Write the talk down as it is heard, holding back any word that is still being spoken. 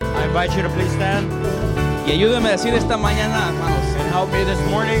invite you to please stand. Y ayúdenme a decir esta mañana, hermanos. And help me this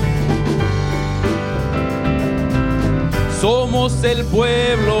morning. Somos el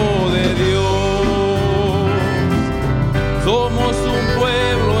pueblo de Dios. Somos un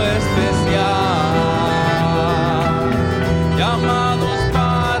pueblo especial, llamados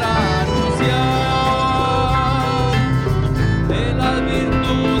para anunciar de las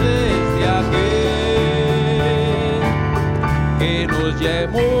virtudes de aquel que nos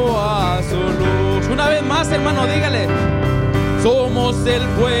llamó a su luz. Una vez más, hermano, dígale: somos el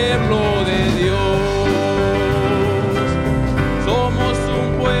pueblo de Dios. Somos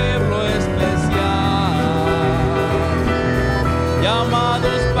un pueblo especial,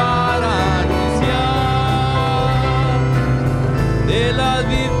 llamados para anunciar de las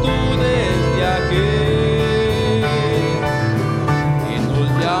virtudes de aquel que nos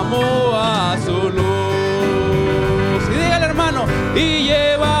llamó a su luz. Y dígale, hermano: y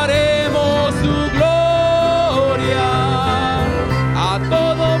llevaremos su gloria a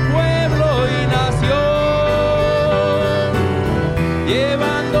todo pueblo y nación,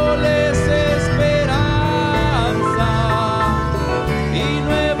 llevándoles esperanza y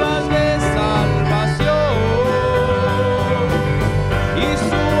nuevas de salvación. Y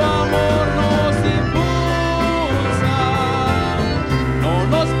su amor nos impulsa, no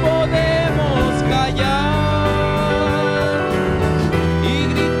nos podemos callar, y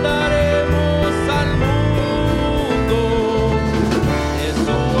gritaremos al mundo de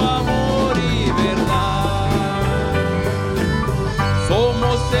su amor y verdad.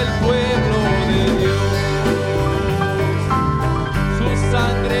 Somos el pueblo de Dios, su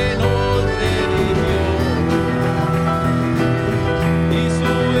sangre nos redimió y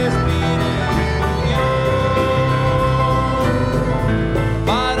su espíritu dio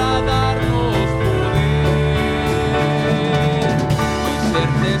para darnos poder y ser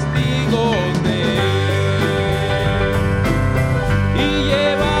testigos de él. Y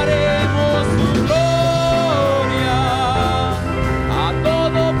llevaremos su gloria a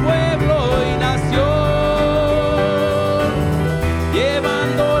todo pueblo y nación,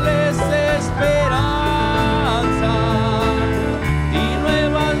 llevándoles esperanza y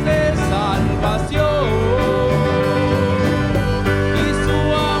nuevas de salvación. Y su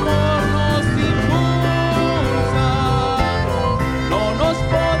amor nos impulsa, no nos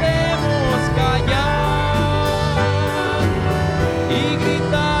podemos callar, y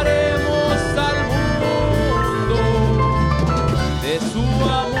gritaremos al mundo de su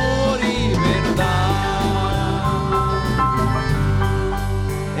amor y verdad.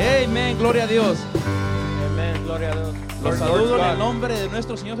 Amén, gloria a Dios. Amen. Gloria a Dios. Los Lord saludo en el God, nombre de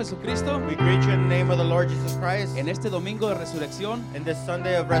nuestro Señor Jesucristo we greet you in the name of the Lord Jesus Christ en este domingo de resurrección. in this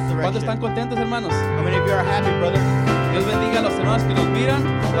Sunday of ¿Cuántos resurrection. están contentos, hermanos? How many of you are happy, brothers? Dios bendiga a los hermanos que nos miran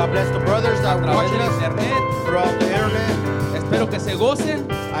God bless the brothers a that are través watching del us internet. throughout the internet. Espero que se gocen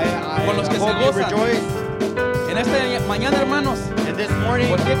Con los que se hope you gozan. rejoice. en esta mañana, hermanos. And this morning,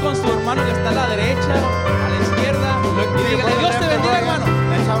 Porque con su hermano que está a la derecha, a la izquierda, look to y your dígale: brother Dios te left and bendiga, right hermano.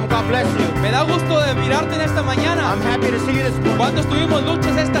 and tell him God bless you. Me da gusto de mirarte en esta mañana. I'm happy to see you this morning. ¿Cuántos tuvimos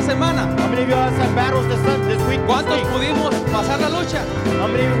luchas esta semana? How many of you have had battles this week? ¿Cuántos pudimos pasar la lucha? How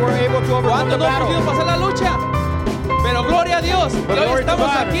many of you were able to overcome ¿Cuántos the no pudimos battle? pasar la lucha? Pero gloria a Dios, que But hoy glory to estamos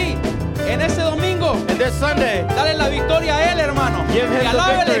God. aquí en este domingo. And this Sunday, Dale la victoria a Él, hermano. give him Y the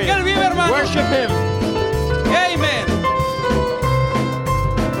alábele victory. que Él vive, hermano. Worship him. Amén.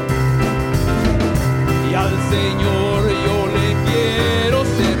 Y al Señor yo le quiero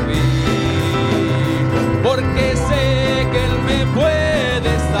servir, porque sé que Él me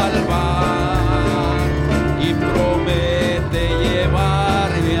puede salvar y promete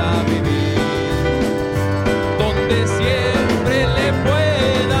llevarme a vivir donde siempre le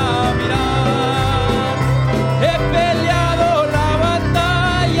pueda mirar. He peleado la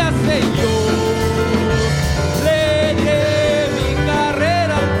batalla, Señor, le diré mi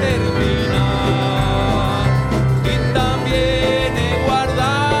carrera al terminar, y también he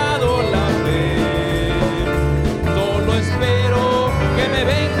guardado la fe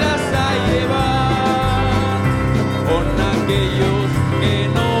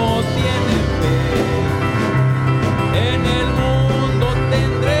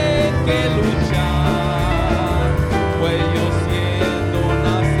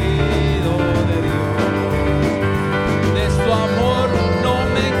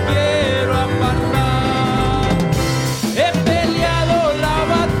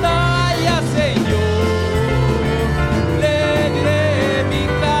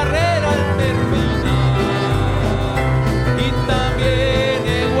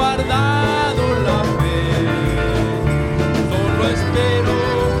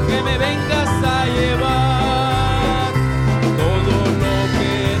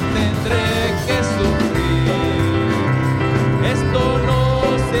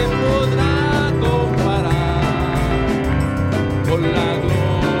la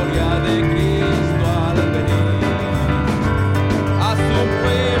gloria de Cristo al venir. A su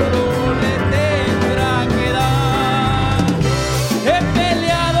pueblo le tendrá que dar. He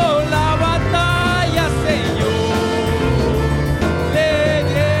peleado la batalla, Señor. Le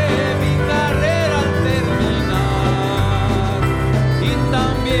diré mi carrera al terminar. Y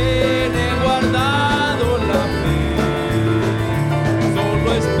también he guardado la fe. Solo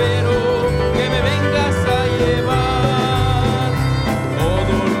espero que me vengas a llevar.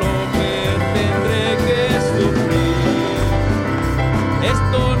 Todo lo que tendré que sufrir,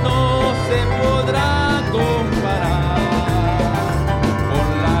 esto no se podrá comparar con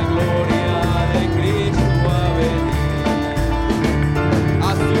la gloria de Cristo a venir.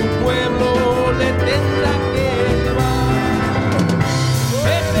 A su pueblo le tendrá que llevar.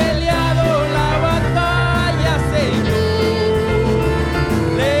 He peleado la batalla, Señor.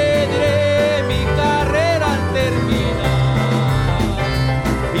 Le diré mi carrera al terminar.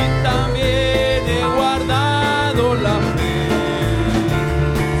 Y también he guardado la fe.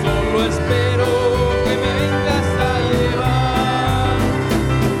 Solo espero que me vengas a llevar.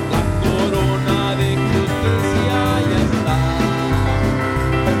 La corona de justicia ya está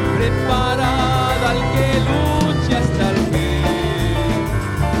preparada al que lucha hasta el fin.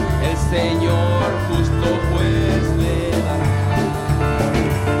 El Señor justo pues le dará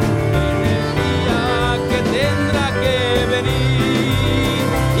en el día que tendrá que venir.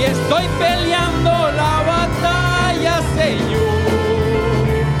 Y estoy peleando la batalla, Señor.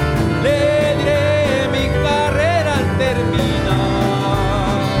 Le diré mi carrera al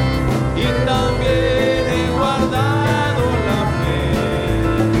terminar. Y también he guardado la fe.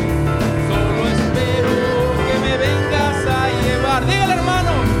 Solo espero que me vengas a llevar. Dígale,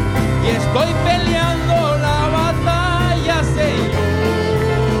 hermano. Y estoy peleando la batalla, Señor.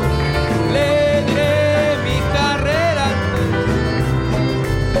 Le diré mi carrera al terminar.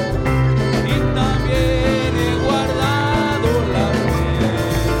 Y también he guardado la fe.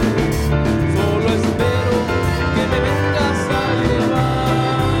 Solo espero que me vengas a llevar.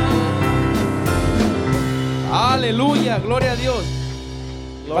 Aleluya, gloria a Dios.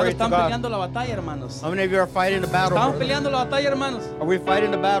 ¿Cuántos Glory to están God. peleando la batalla, hermanos? How many of you are fighting the battle? Estamos brother? peleando la batalla, hermanos. Are we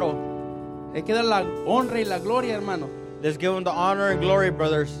fighting the battle? Hay que dar la honra y la gloria, hermano. Let's give him the honor and glory,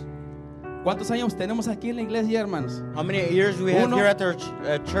 brothers. ¿Cuántos años tenemos aquí en la iglesia, hermanos? How many years do we have Uno. here at the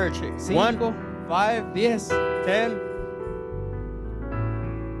church? 1, Cinco. 5, 10. 10.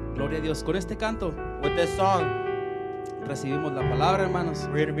 Gloria a Dios. Con este canto With this song, recibimos la palabra, hermanos.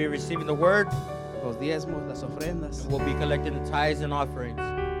 we're going to be receiving the word. Los diezmos, las ofrendas. We'll be collecting the tithes and offerings.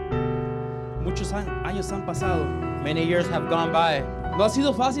 Muchos años han pasado. Many years have gone by. No ha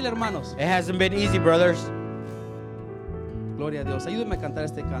sido fácil, hermanos. It hasn't been easy, brothers. Gloria a Dios. Ayúdenme a cantar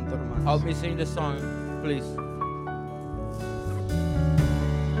este canto, hermanos. Help me sing this song, please.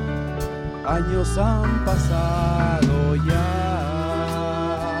 Años han pasado ya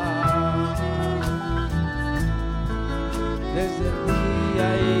desde el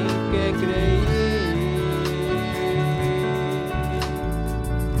día en que creí.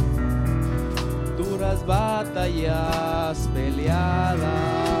 Duras batallas peleadas,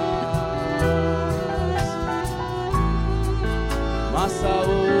 mas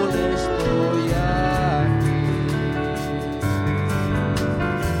aún estoy aquí.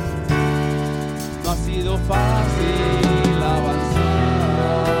 No ha sido fácil avanzar,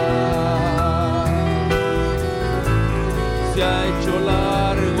 se ha hecho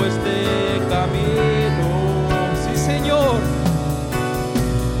largo este camino, sí, Señor,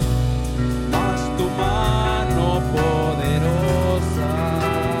 mas tu mano poderosa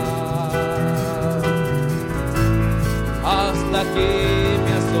hasta que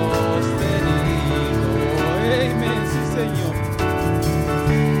me has sostenido. Amén, sí, Señor.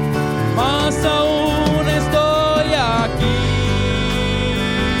 Mas aún estoy aquí,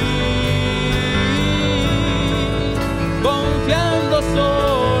 confiando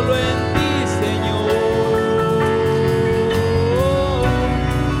solo en ti, Señor.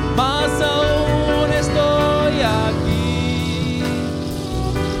 Mas aún estoy aquí,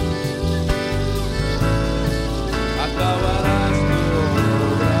 acabarás tu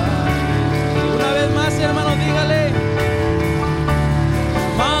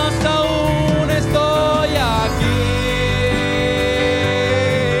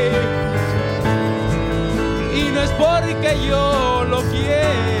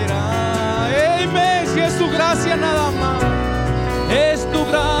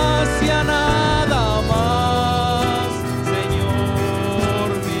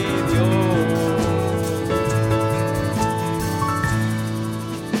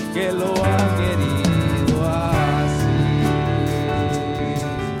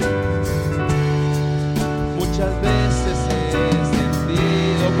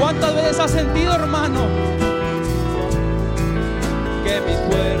 ¿Cuántas veces has sentido, hermano, que mis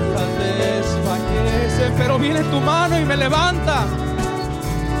fuerzas desfallecen, pero viene tu mano y me levanta?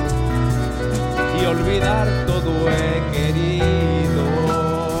 Y olvidar todo he querido,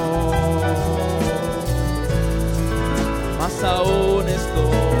 mas aún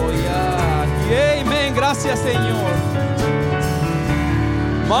estoy aquí. Amén, gracias, Señor.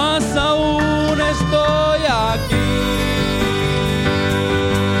 Mas aún estoy aquí.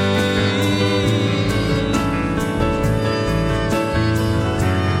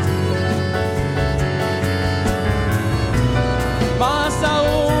 Mas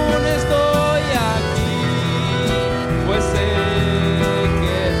aún estoy aquí, pues sé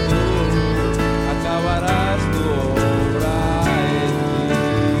que tú acabarás tu obra en mí.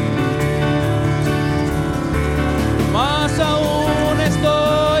 Mas aún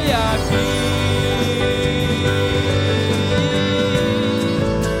estoy aquí,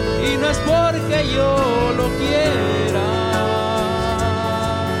 y no es porque yo lo quiera.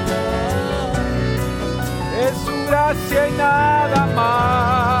 Es su gracia y nada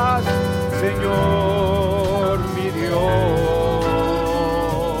más, Señor mi Dios,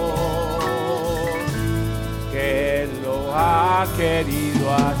 que lo ha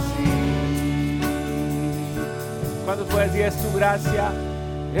querido así. ¿Cuándo puedes decir es su gracia?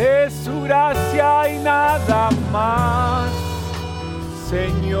 Es su gracia y nada más,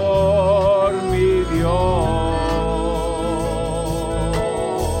 Señor mi Dios,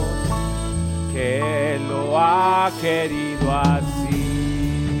 que lo ha querido así.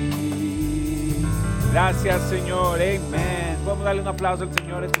 Gracias, Señor. Amén. Vamos a darle un aplauso al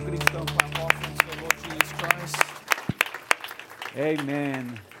Señor Jesucristo.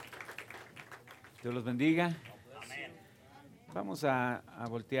 Amén. Dios los bendiga. Vamos a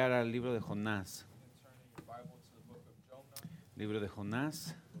voltear al libro de Jonás. Libro de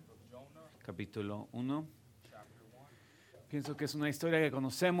Jonás, capítulo 1. Pienso que es una historia que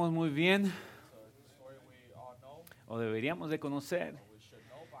conocemos muy bien, o deberíamos de conocer,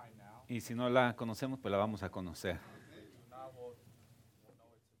 y si no la conocemos, pues la vamos a conocer.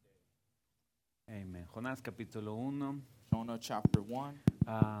 Amén. Jonás capítulo 1. Jonah chapter 1.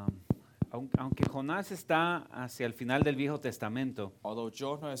 Aunque Jonás está hacia el final del Viejo Testamento, Although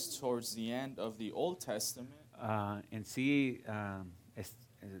Jonah is towards the end of the Old Testament, en sí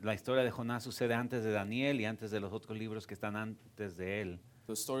la historia de Jonás sucede antes de Daniel y antes de los otros libros que están antes de él.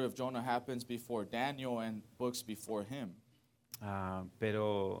 the story of Jonah happens before Daniel and books before him.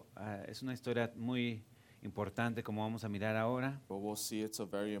 Pero es una historia muy importante, como vamos a mirar ahora, But we'll see it's a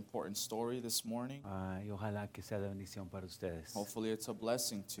very important story this morning. y ojalá que sea de bendición para ustedes, Hopefully it's a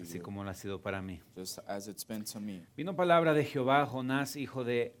blessing to así you, como lo ha sido para mí. just as it's been to me. Vino palabra de Jehová a Jonás, hijo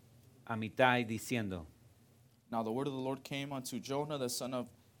de Amitai, diciendo: Now the word of the Lord came unto Jonah the son of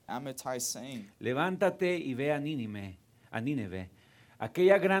Amittai, saying, levántate y ve a Nínive,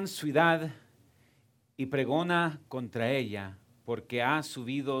 aquella gran ciudad, y pregona contra ella, porque ha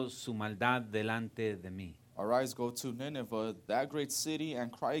subido su maldad delante de mí. Arise, go to Nineveh, that great city,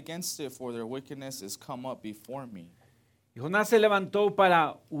 and cry against it, for their wickedness is come up before me. Y Jonás se levantó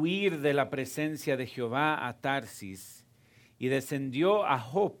para huir de la presencia de Jehová a Tarsis, y descendió a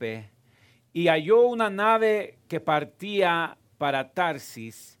Jope, y halló una nave que partía para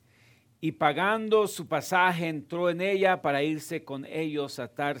Tarsis, y pagando su pasaje entró en ella para irse con ellos a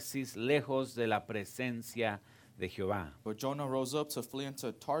Tarsis, lejos de la presencia de Jehová. But Jonah rose up to flee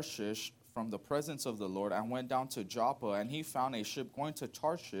into Tarshish from the presence of the Lord, and went down to Joppa, and he found a ship going to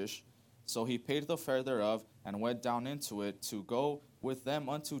Tarshish. So he paid the fare thereof, and went down into it to go with them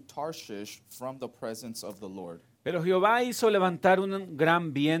unto Tarshish from the presence of the Lord. Pero Jehová hizo levantar un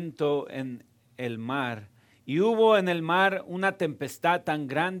gran viento en el mar, y hubo en el mar una tempestad tan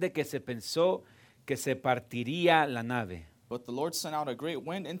grande que se pensó que se partiría la nave. But the Lord sent out a great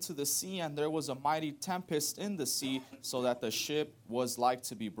wind into the sea, and there was a mighty tempest in the sea, so that the ship was like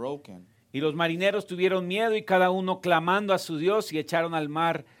to be broken. Y los marineros tuvieron miedo, y cada uno clamando a su Dios, y echaron al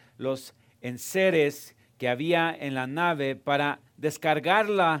mar los enseres que había en la nave para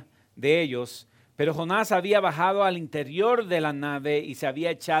descargarla de ellos. Pero Jonás había bajado al interior de la nave y se había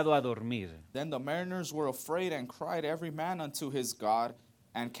echado a dormir. Then the mariners were afraid, and cried every man unto his God,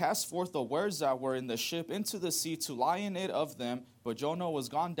 and cast forth the wares that were in the ship into the sea to lie in it of them. But Jonah was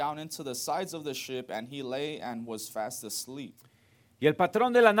gone down into the sides of the ship, and he lay and was fast asleep. Y el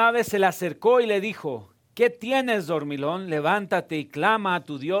patrón de la nave se le acercó y le dijo: ¿qué tienes, dormilón? Levántate y clama a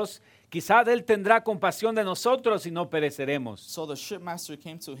tu Dios. Quizá él tendrá compasión de nosotros y no pereceremos. So the shipmaster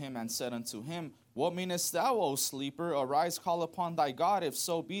came to him and said unto him, What meanest thou, O sleeper? Arise, call upon thy God, if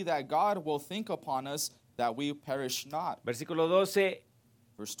so be that God will think upon us, that we perish not. Versículo 12.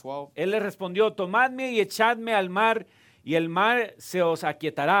 Verse 12. Él le respondió, tomadme y echadme al mar, y el mar se os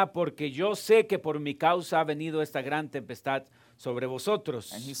aquietará, porque yo sé que por mi causa ha venido esta gran tempestad sobre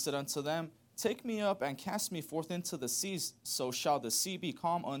vosotros. And he said unto them, Take me up and cast me forth into the seas, so shall the sea be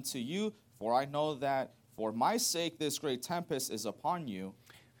calm unto you, for I know that for my sake this great tempest is upon you.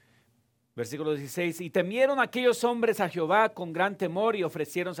 Versículo 16, y temieron aquellos hombres a Jehová con gran temor y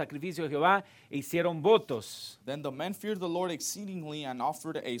ofrecieron sacrificio a Jehová e hicieron votos. Then the men feared the Lord exceedingly and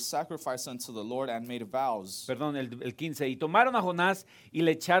offered a sacrifice unto the Lord and made vows. Perdón, el 15, y tomaron a Jonás y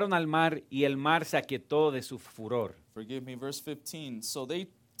le echaron al mar y el mar se aquietó de su furor. Forgive me, verse 15. So they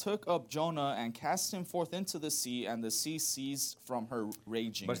took up Jonah and cast him forth into the sea, and the sea ceased from her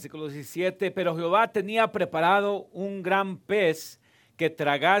raging. Versículo 17, pero Jehová tenía preparado un gran pez que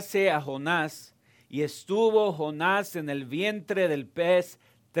tragase a Jonás, y estuvo Jonás en el vientre del pez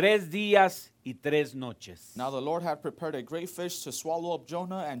 3 días y 3 noches. Now the Lord had prepared a great fish to swallow up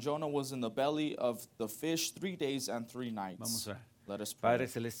Jonah, and Jonah was in the belly of the fish 3 days and 3 nights. Vamos a orar. Let us pray. Padre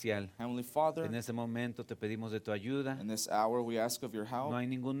Celestial, Heavenly Father, en este momento te pedimos de tu ayuda. in this hour we ask of your help. No hay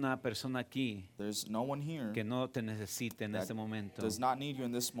ninguna persona aquí There's no one here que no te necesite en that este momento, does not need you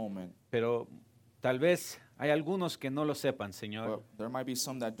in this moment. pero tal vez hay algunos que no lo sepan, Señor. But there might be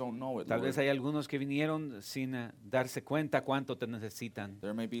some that don't know it, Tal Lord. vez hay algunos que vinieron sin darse cuenta cuánto te necesitan.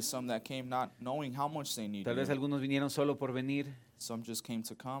 There may be some that came not knowing how much they need Tal vez you. algunos vinieron solo por venir. Some just came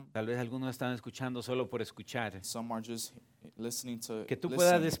to come. Tal vez algunos están escuchando solo por escuchar. Some are just listening to Que tú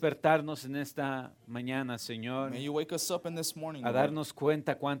puedas listen. despertarnos en esta mañana, Señor, May you wake us up in this morning, a Lord. darnos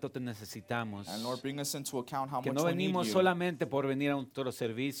cuenta cuánto te necesitamos. And Lord, bring us into account how Que much no we need venimos you. solamente por venir a otro That we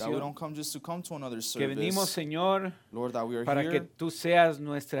servicio. don't come just to come to another Que venimos, service. Señor, Lord, that we are para que here tú seas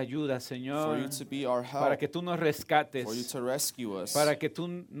nuestra ayuda, for Señor. you to be our Para help, que tú nos for you rescates. to rescue us, Para que tú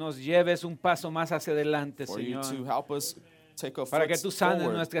nos lleves un paso más hacia adelante, for you Señor. to help us take a Para que foot tú sanes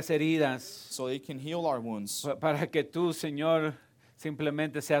forward nuestras heridas. so they can heal our wounds, Para que tú, Señor,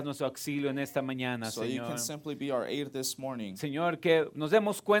 simplemente seas nuestro auxilio en esta mañana, so you Señor. can simply be our aid this morning. Señor, que nos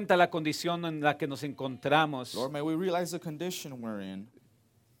demos cuenta la condición en la que nos encontramos Lord, may we realize the condition we're in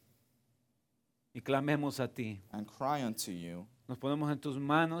y clamemos a ti. and cry unto you. Nos ponemos en tus We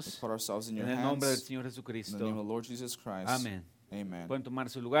manos put ourselves in your en el nombre del hands Señor in the name of Jesucristo. the Lord Jesus Christ. Amén. Amen. Pueden tomar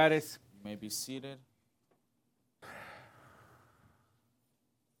sus lugares. You may be seated.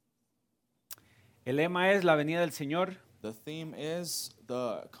 El lema es la venida del Señor. The theme is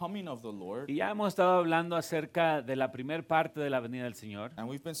the coming of the Lord. Y ya hemos estado hablando acerca de la primera parte de la venida del Señor. And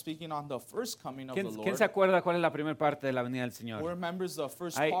we've been speaking on the first coming of the ¿Quién Lord. se acuerda cuál es la primera parte de la venida del Who Señor? remembers the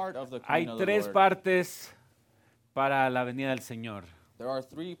first Hay, part of the hay coming of the 3 Lord? partes para la venida del Señor. There are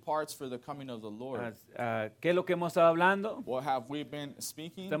 3 parts for the coming of the Lord. ¿Qué es lo que hemos estado hablando? What have we been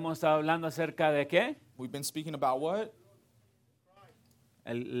speaking? Hemos estado hablando acerca de qué? We've been speaking about what?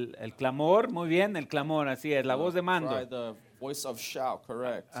 El clamor, muy bien, el clamor, así es, la voz de mando. Cry, the voice of shout,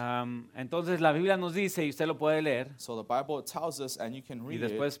 correct. Entonces la Biblia nos dice, y usted lo puede leer, So the Bible tells us, and you can y read it,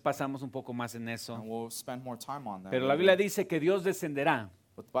 después pasamos un poco más en eso. and we'll spend more time on that. Pero la Biblia dice que Dios descenderá.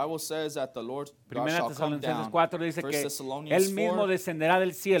 But the Bible says that the Lord God Primera shall come Tesalonicenses down. 4 dice 1 que Thessalonians Él mismo 4 descenderá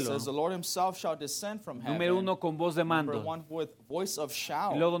del cielo. says the Lord himself shall descend from heaven. Número 1 con voz de Number mando. 1 with voice of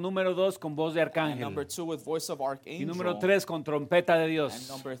shout. Y luego número 2 con voz de And number arcángel. 2 with voice of Y archangel. número 3 con trompeta de And Dios.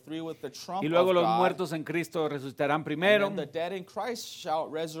 number 3 with the trump Y luego of los God. muertos en Cristo resucitarán And primero. then the dead in Christ shall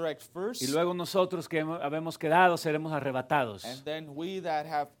resurrect first. Y luego nosotros que habemos quedado seremos arrebatados. And then we that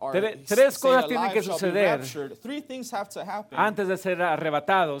have our Tres stayed cosas tienen que alive shall be suceder raptured. 3 things have to happen Antes de ser arrebatados.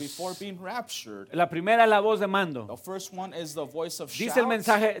 before being raptured. La primera es la voz de The mando. first one is the voice of Dice shout. el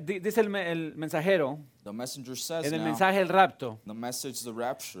mensajero The messenger says en el now, mensaje del rapto. the message, the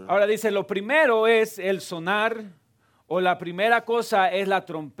rapture. Ahora dice, lo primero es el sonar, o la primera cosa es la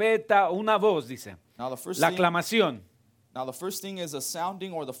trompeta, una voz, dice. Now the first La thing, aclamación. now the first thing is a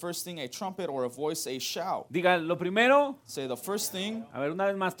sounding, or the first thing a trumpet, or a voice, a shout. Diga, lo primero, Say the first thing. a ver, una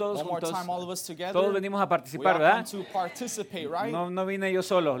vez más todos One more juntos. time, all of us together. Todos venimos a We participar, all ¿verdad? come to participate, right? No vine yo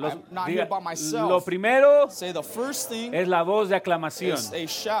solo. I'm not here by myself. Lo primero Say the first thing es la voz de aclamación. is a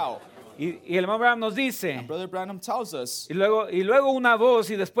shout. Y el hermano Abraham nos dice, Brother Branham tells us, y luego una voz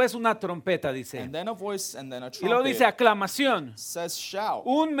y después una trompeta, dice. and then a voice, and then a Y luego trumpet. dice aclamación. Says shout.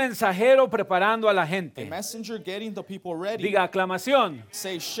 Un mensajero preparando a la A gente. messenger getting the people ready. Diga aclamación.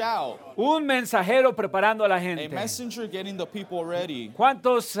 Say shout. Un mensajero preparando a la A gente. messenger getting the people ready.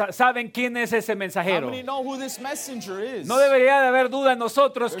 ¿Cuántos saben quién es ese How mensajero? many know who this messenger is? No debería de haber duda en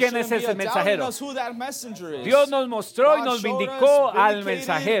nosotros There quién es shouldn't be ese a doubt in mensajero. us who that messenger is. Dios nos mostró y God nos showed vindicó us, al vindicated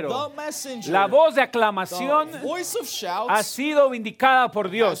mensajero. the messenger, la voz de the aclamación voice of ha shouts, sido vindicada por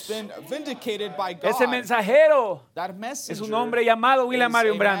has Dios. been vindicated by God. Ese mensajero That messenger es un hombre llamado William is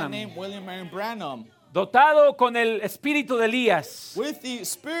Marion a man Branham, named William Marion Branham, dotado con el espíritu de Elías, with the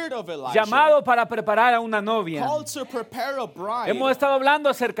spirit of Elijah, llamado para preparar a una novia. called to prepare a bride. Hemos estado hablando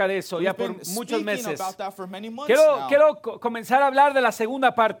acerca de eso ya We've por been muchos speaking meses. about that for many months Quiero, now. quiero comenzar a hablar de la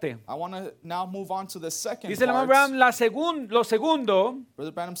segunda parte. I want to now move on to the second Dice el hermano part. Branham, lo segundo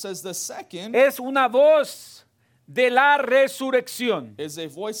Brother Branham says the second es una voz de la resurrección. is a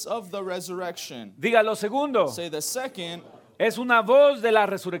voice of the resurrection. Diga lo segundo, Say the second es una voz de la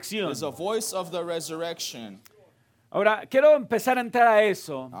resurrección. is a voice of the resurrection. Ahora, quiero empezar a entrar a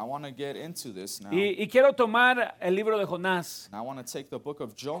eso I want to get into this now. y quiero tomar el libro de Jonás And I want to take the book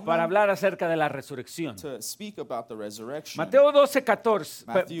of Jonah para hablar acerca de la resurrección. to speak about the resurrection. Mateo 12:14,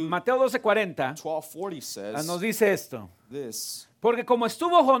 Matthew Mateo 12:40 12:40 says nos dice esto. this. Porque como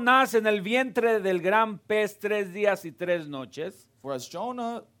estuvo Jonás en el vientre del gran pez 3 días y 3 noches, For as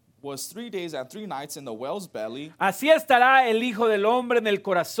Jonah was 3 days and 3 nights in the whale's belly, así estará el Hijo del Hombre en el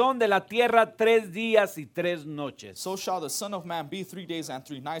corazón de la tierra 3 días y 3 noches. so shall the Son of Man be 3 days and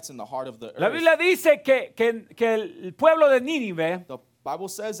 3 nights in the heart of the La earth. Biblia dice que el pueblo de Nínive The Bible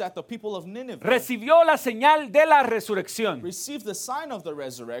says that the people of Nineveh recibió la señal de la resurrección. received the sign of the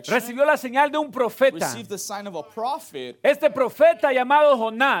resurrection, Recibió la señal de un profeta. received the sign of a prophet. Este profeta llamado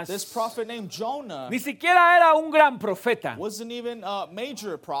Jonás This prophet named Jonah ni siquiera era un gran profeta. wasn't even a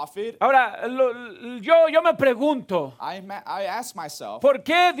major prophet. Ahora, yo me pregunto, I asked myself, ¿por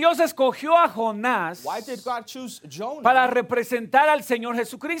qué Dios escogió a Jonás why did God choose Jonah para representar al Señor to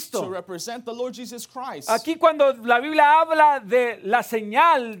Jesucristo? represent the Lord Jesus Christ? Aquí cuando la Biblia habla de la señal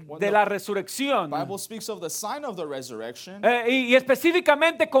When de the la resurrección The Bible speaks of the sign of the resurrection, y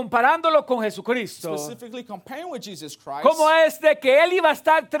específicamente comparándolo con Jesucristo, specifically comparing with Jesus Christ. ¿cómo es de que Él iba a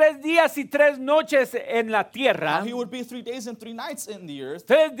estar 3 días y 3 noches en la tierra? How he would be 3 days and 3 nights in the earth,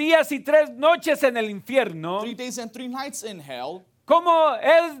 3 días y 3 noches en el infierno. 3 days and 3 nights in hell. ¿Cómo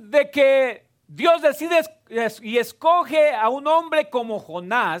es de que Dios decide y escoge a un hombre como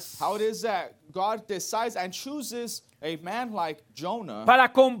Jonás How it is that God decides and chooses a man like Jonah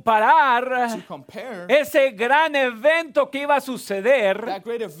para comparar to compare ese gran evento que iba a suceder, that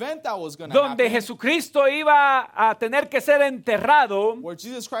great event that was going to donde happen, Jesucristo iba a tener que ser enterrado, where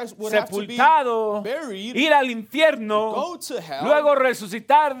Jesus Christ would have to be sepultado, buried, ir al infierno, go to hell, luego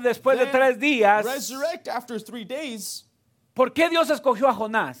resucitar después de then 3 días. resurrect after 3 days. ¿Por qué Dios escogió a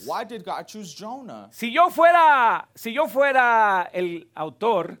Jonás? Why did God choose Jonah? Si yo fuera el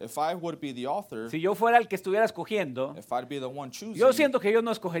autor, If I would be the author, si yo fuera el que estuviera escogiendo, if I'd be the one choosing, yo siento que yo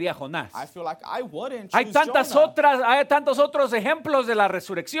no escogería a Jonás. I feel like I wouldn't Hay choose tantos otros ejemplos de la There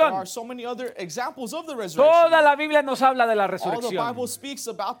resurrección. are so many other examples of the Toda resurrection. la Biblia nos habla de la All the resurrección. Bible speaks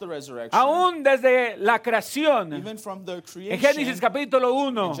about the resurrection. Aún desde la creación, Even from the en creation, Génesis capítulo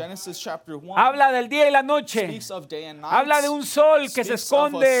 1, in Genesis chapter 1, habla del día y la noche. speaks of day and night. Habla de un sol que se speaks of a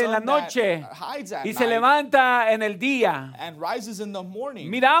esconde en la sun that noche hides at y se night levanta en el día. and rises in the morning.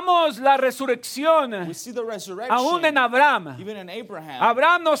 Miramos la resurrección We see the resurrection aún en Abraham. even in Abraham.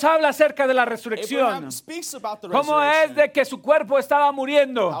 Abraham nos habla acerca de la resurrección. Abraham speaks about the Cómo es resurrection, de que su cuerpo estaba how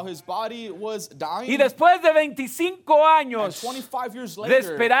muriendo. his body was dying, Y después de 25 and años 25 years de later,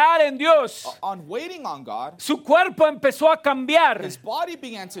 esperar en Dios, on waiting on God, su cuerpo empezó a cambiar. his body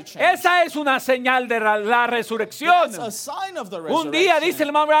began to change. Esa es una señal de la resurrección. That's a sign of the resurrection. Un día dice el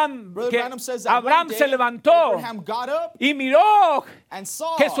hermano Abraham Brother que Branham says that Abraham one day, se levantó Abraham got up y miró and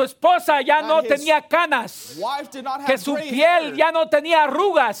saw que su esposa ya that no his tenía canas, wife did not que have su gray piel hair, ya no tenía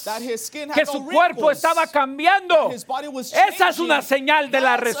arrugas, that his skin had que no su cuerpo wrinkles, estaba cambiando. that his body was Esa es una changing. señal de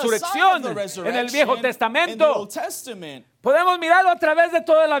la That's a sign of resurrección the en el Viejo resurrection in the Testamento. Old Testament. Podemos mirarlo a través de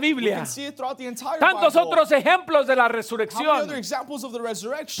toda la We Biblia. can see it throughout the entire Tantos Bible. otros ejemplos de la How many other resurrección. examples of the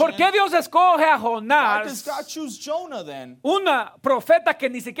resurrection? ¿Por qué Dios escoge a Why does Jonás, God choose Jonah then? un profeta que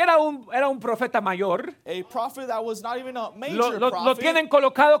ni siquiera era un profeta mayor? A prophet that was not even a major Lo prophet. tienen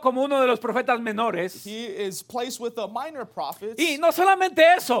colocado como uno de los profetas menores. He is placed with the minor prophets. Y no solamente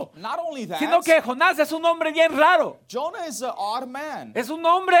eso, Not only that, sino que Jonás es un hombre bien raro. Jonah is an odd man. Es un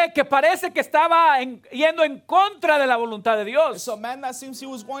hombre que parece que estaba yendo en contra de la voluntad de It's Dios. a man that seems he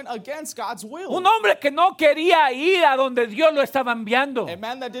was going against God's will. Un hombre que no quería ir a donde Dios lo estaba enviando. A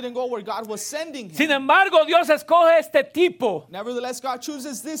man that didn't go where God was sending him. Sin embargo, Dios escoge este tipo, Nevertheless, God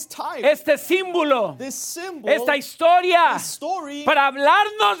chooses this type, este símbolo, this symbol, esta historia, this story, para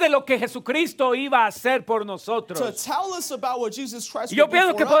hablarnos de lo que Jesucristo iba a hacer por to nosotros. tell us about what Jesus Christ Y yo would do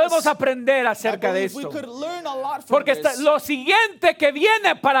pienso que for podemos us. aprender I acerca de believe we esto. could learn a lot from Porque this. lo siguiente que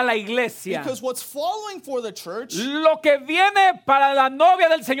viene para la iglesia, Because what's following for the church, lo que viene para la novia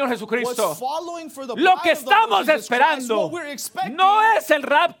del Señor Jesucristo, what's following for the lo bride que of the Lord estamos Jesus Christ, esperando what we're expecting no es el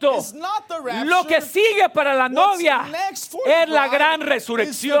rapto. is not the rapture. Lo que sigue para la What's novia next for es the la bride gran is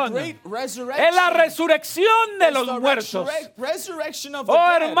resurrección. the great resurrection. Es la resurrección de It's los the muertos. resurrection of the Oh,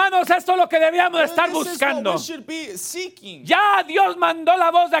 dead. hermanos, esto es lo que debíamos de estar This is what buscando. we should be seeking. Ya Dios mandó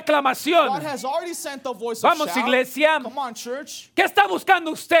la voz de God aclamación. has already sent the voice Vamos, of shout. iglesia. Come on, church. ¿Qué está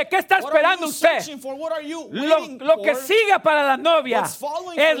buscando usted? ¿Qué está What are esperando you usted? searching for? What are you Lo waiting que for? sigue para la novia What's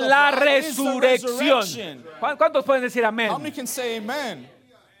following es for the la bride is the resurrección. resurrection. ¿Cuántos pueden decir How many amén? can say amen?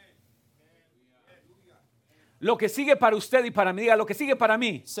 Lo que sigue para usted y para mí, diga, lo que sigue para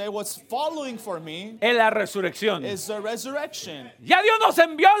mí Say what's following for me es la resurrección. is the resurrection. Ya Dios nos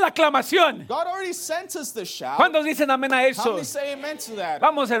envió la aclamación. God already sent us the shout. ¿Cuántos dicen amén a How eso? many say amen to that?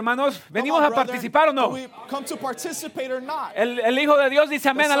 Vamos, hermanos, Come ¿venimos on, a brother. participar o Do no? we come to participate or not? El Hijo de Dios dice The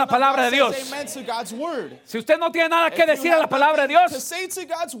amén a Son la of palabra God de Dios. says amen to God's word. Si usted no tiene nada que If you decir a la have palabra de nothing to Dios, say to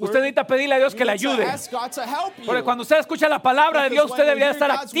God's word, usted necesita pedirle a Dios you que le need to ayude. ask God to help you. Porque cuando usted escucha la palabra de Dios, Because usted when you debería hear estar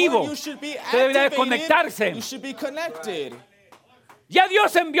God's activo. word, you should be Usted debería de activated. conectarse. You should be connected. Ya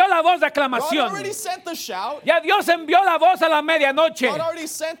Dios envió la voz de God aclamación. already sent the shout. Ya Dios envió la voz a la medianoche. God already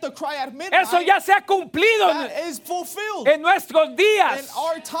sent the cry at midnight. Eso ya se ha cumplido That is fulfilled en nuestros in días.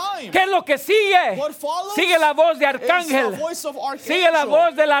 our time. ¿Qué es lo que sigue? What follows Sigue la voz de is the arcángel. voice of archangel. Sigue la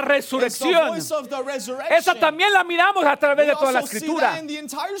voz de la It's the resurrección. voice of the resurrection. Esa también la miramos a través We de toda la also see escritura. that in the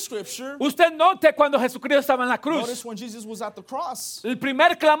entire scripture. Usted note cuando Jesucristo estaba en la Notice cruz. when Jesus was at the cross. El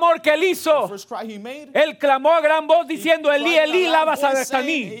primer clamor que él hizo, First cry he made. él clamó a gran voz diciendo, He Elí, cried in Elí, a loud lama voice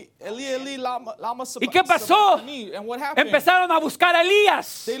sabachthani. saying, Eli, Eli, lama ¿Y qué pasó? sabachthani. And what happened? Empezaron a buscar a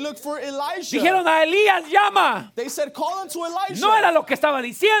Elías. They looked for Elijah. Dijeron a Elías, llama. They said, call unto Elijah. No era lo que estaba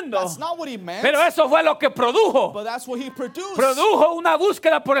diciendo, That's not what he meant. pero eso fue lo que produjo. But that's what he produced. Produjo una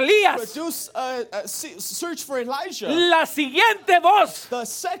búsqueda por Elías. Produce a search for Elijah. La siguiente voz, The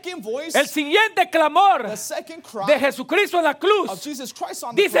second voice, el siguiente clamor the second cry de Jesucristo en la of cruz, Jesus Christ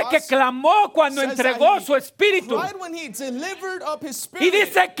on the dice que cross clamó cuando says entregó that he su espíritu. cried when he delivered up his Y spirit.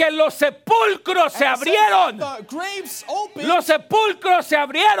 dice que los sepulcros se And it says abrieron. that the graves opened. Los sepulcros se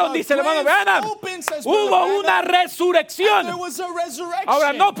abrieron, The dice el hermano graves Branham. opened, says Brother Hubo Branham, una and there resurrección. was a resurrection.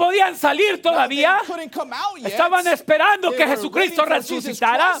 Ahora no podían salir Now, todavía. they couldn't come out yet. Estaban esperando They que were Jesucristo waiting for Jesus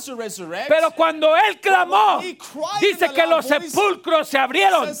resucitara. Christ to resurrect. Pero cuando él clamó, When he cried dice in a que loud los voice, sepulcros se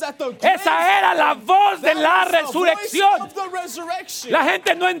abrieron. says that the graves Esa era la voz de That la was the voice resurrección. of the resurrection. La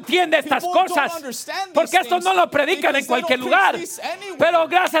gente no entiende estas People don't cosas understand these porque esto things no lo predican en because they cualquier don't lugar. preach this anywhere. Pero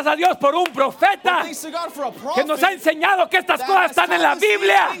gracias a Dios por un profeta But thanks to God for a que nos ha prophet enseñado que estas that cosas has están en la told us these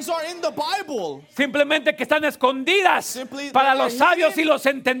Biblia. things are in the Bible. Simplemente que están escondidas Simply para they are los sabios y hidden los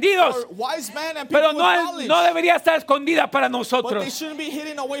entendidos. For wise men and people Pero with no, knowledge. no debería estar escondida para But they nosotros. shouldn't be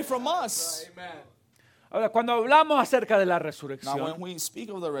hidden away from us. Ahora, cuando hablamos acerca de la Now, when resurrección, we speak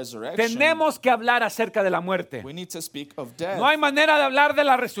of the resurrection, tenemos que hablar acerca de la muerte. we need to speak of death. No hay manera de hablar de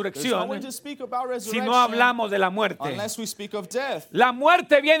la There's no way resurrección to speak about si resurrection no hablamos de la muerte. unless we speak of death. La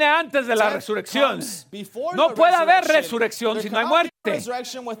muerte viene antes de la Death resurrección. comes before No the puede haber resurrection. resurrección There si no hay cannot be muerte.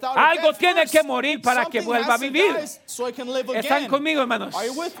 resurrection without a Algo death tiene first. que morir para que Something vuelva a has to vivir. die so it can live ¿Están again. conmigo, hermanos? Are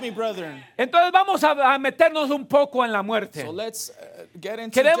you with me, brethren? Entonces vamos a meternos un poco en la muerte. So let's get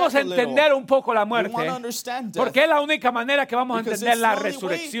into Queremos death a little. entender un poco la We want to muerte, understand death. porque es la única manera que vamos a Because entender it's la the only way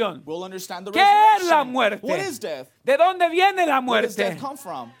resurrección. we'll understand the ¿Qué es la resurrection. muerte? What is death? ¿De dónde viene la Where does muerte? death come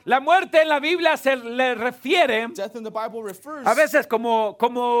from? La muerte en la Biblia se le refiere Death in the Bible refers a veces como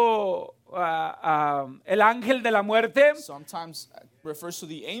el ángel de la muerte. sometimes refers to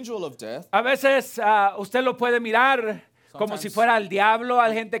the angel of death. A veces usted lo puede mirar como si fuera el diablo.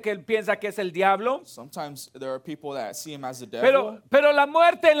 Hay gente que piensa que es el diablo. Sometimes there are people that see him as the devil. Pero la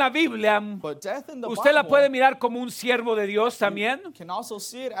muerte en la Biblia, But death in the usted la Bible puede mirar como un siervo de Dios también. can also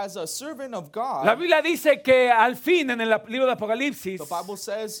see it as a servant of God. La Biblia dice que al fin en el libro de Apocalipsis, The Bible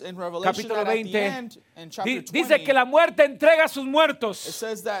says in Revelation capítulo that at 20, the end, in chapter 20, dice que la muerte entrega a sus it muertos.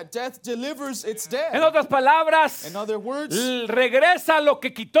 says that death delivers its En dead. otras palabras, In other words, regresa lo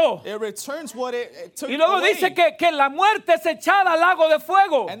que quitó. it returns what it took Y luego away. dice que la muerte es echada al lago de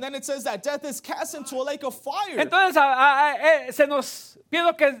fuego. And then it says that death is cast into a lake of fire. Entonces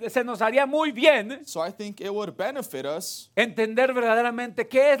pienso que se nos haría muy bien So I think it would benefit us entender verdaderamente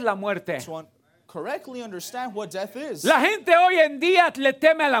qué es la muerte. to correctly understand what death is. La gente hoy en día le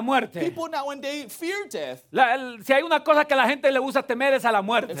teme a la muerte. People nowadays fear death. Si hay una cosa que a la gente le gusta temer es a la If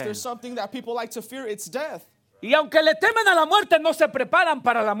muerte. there's something that people like to fear, it's death. Y aunque le temen a la muerte, no se preparan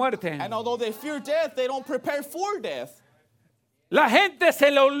para la muerte. And although they fear death, they don't prepare for death. La gente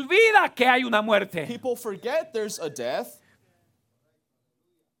se le olvida que hay una muerte. People forget there's a death.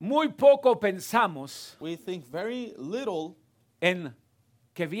 muy poco pensamos we think very little en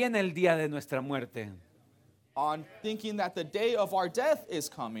que viene el día de nuestra muerte. on thinking that the day of our death is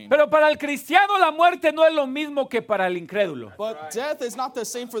coming. Pero para el cristiano la muerte no es lo mismo que para el incrédulo. But death is not the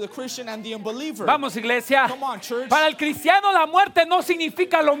same for the Christian and the unbeliever. Vamos, iglesia. Come on, church. Para el cristiano la muerte no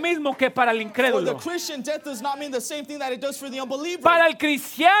significa lo mismo que para el For the incrédulo. Christian, death does not mean the same thing that it does for the unbeliever. Para el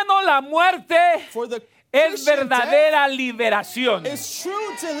cristiano la muerte For the es Christian, verdadera liberación. death is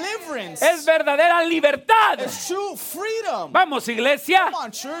true deliverance. Es verdadera libertad. It's true freedom. Vamos, iglesia. Come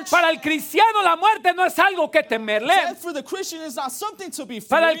on, church. Para el cristiano la muerte no es algo que temerle. Death for the Christian is not something to be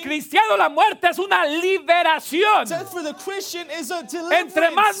Para el fearing. cristiano la muerte es una liberación. Death for the Christian is a deliverance.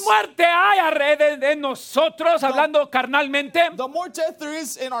 Entre más muerte hay alrededor de nosotros, hablando carnalmente, The more death there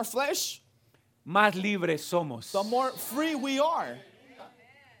is in our flesh, más libres somos. the more free we are.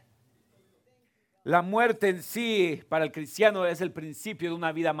 La muerte en sí para el cristiano es el principio de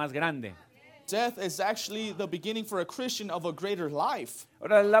una vida más grande. Death is actually the beginning for a Christian of a greater life.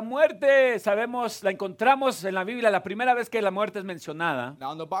 Ahora, la muerte, sabemos, la encontramos en la Biblia, la primera vez que la muerte es mencionada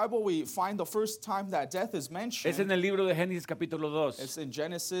Now in the Bible we find the first time that death is mentioned. es en el libro de Génesis capítulo 2. It's in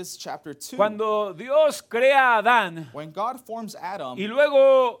Genesis chapter 2. Cuando Dios crea a Adán When God forms Adam y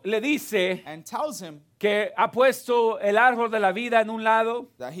luego le dice and tells him que ha puesto el árbol de la vida en un lado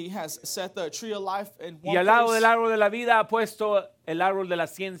that he has set the tree of life in y one al lado place, del árbol de la vida ha puesto el árbol de la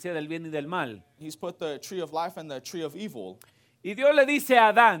ciencia del bien y del mal. he's put the tree of life and the tree of evil. Y Dios le dice a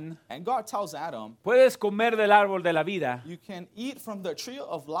Adán, And God tells Adam, puedes comer del árbol de la vida, you can eat from the tree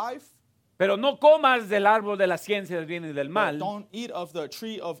of life, pero no comas del árbol de la ciencia del bien y del but mal, don't eat of the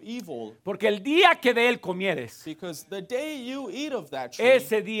tree of evil, porque el día que de él comieres, because the day you eat of that tree,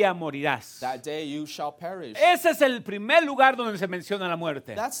 ese día morirás. that day you shall perish. Ese es el primer lugar donde se menciona la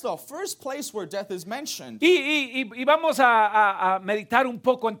muerte. That's the first place where death is mentioned. Y vamos a meditar un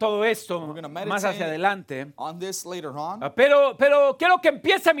poco en todo esto We're gonna más meditate hacia adelante. On this later on, Pero quiero que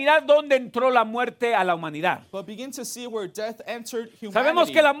empiece a mirar dónde entró la muerte a la humanidad. but begin to see where death entered humanity. Sabemos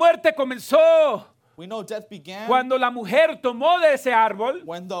que la muerte comenzó We know death began cuando la mujer tomó de ese árbol,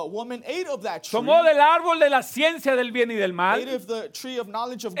 when the woman ate of that tree, tomó del árbol de la ciencia del bien y del ate mal, of the tree of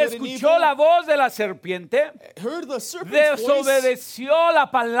knowledge of good and escuchó evil, la voz de la serpiente, heard the serpent's voice, desobedeció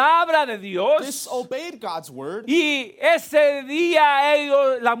la palabra de Dios disobeyed God's word, y ese día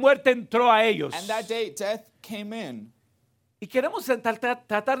la muerte entró a ellos. and that day death came in. Y queremos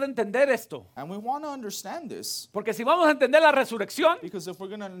tratar de entender esto, And we want to understand this, porque si vamos a entender la resurrección, because if we're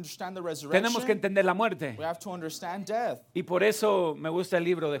going to understand the tenemos que resurrection, entender la muerte. we have to understand death. Y por eso me gusta el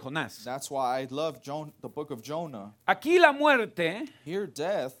libro de Jonás. That's why I love the book of Jonah. Aquí la muerte Here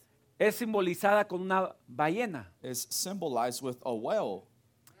death es simbolizada con una ballena. is symbolized with a whale.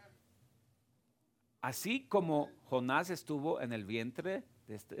 Así como Jonás estuvo en el vientre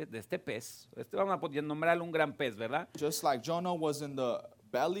de este pez. Vamos a poder nombrarle un gran pez, ¿verdad? Just like Jonah was in the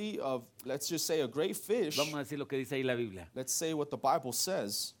belly of, let's just say, a great fish. Vamos a decir lo que dice ahí la Biblia. Let's say what the Bible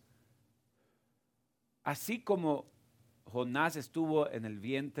says. Así como Jonás estuvo en el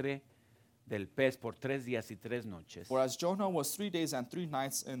vientre del pez por 3 días y 3 noches. Whereas Jonah was 3 days and 3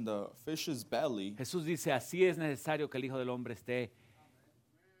 nights in the fish's belly, Jesús dice, así es necesario que el Hijo del Hombre esté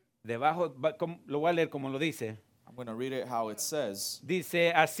debajo. Lo voy a leer como lo dice. I'm going to read it how it says.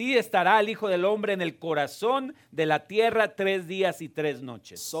 Dice, así estará el Hijo del Hombre en el corazón de la tierra 3 días y 3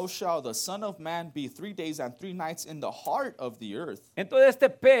 noches. So shall the Son of Man be 3 days and 3 nights in the heart of the earth. Entonces este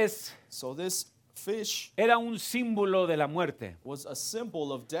pez So this fish era un símbolo de la muerte. was a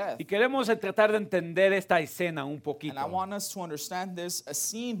symbol of death. Y queremos tratar de entender esta escena un And I poquito. want us to understand this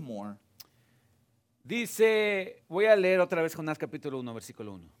scene more. Dice, voy a leer otra vez Jonás capítulo 1,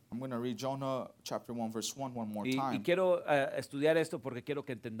 versículo 1. I'm going to read Jonah chapter 1 verse 1 one more Y time. quiero estudiar esto porque quiero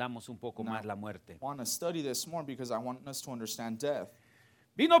que entendamos un poco más la muerte. I want to study this more because I want us to understand death.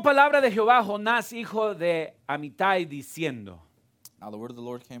 Vino palabra de Jehová a Jonás, hijo de Amitai, diciendo. Now the word of the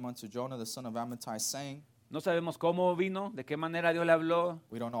Lord came unto Jonah the son of Amittai, saying, No sabemos cómo vino, de qué manera Dios le habló,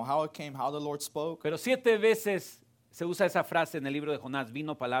 we don't know how it came, how the Lord spoke, pero 7 veces se usa esa frase en el libro de Jonás,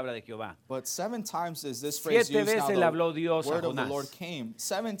 vino palabra de Jehová. but 7 times is this phrase 7 used. veces le Now habló the Dios a word of the Jonás. Lord came.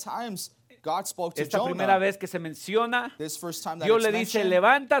 7 times God spoke to Esta primera Jonah. vez que se menciona, This first time that Dios it's le dice, mentioned,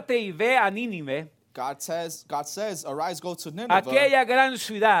 levántate y ve a Nínive, God says, arise, go to Nineveh, aquella gran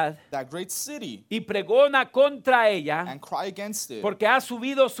ciudad, that great city, y pregona contra ella, and cry against it, porque ha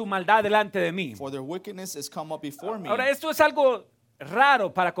subido su maldad delante de mí. for their wickedness is come up before me. Ahora, esto es algo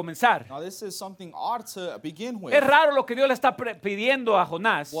raro para comenzar. Now this is something odd to begin with. Es raro lo que Dios le está pidiendo a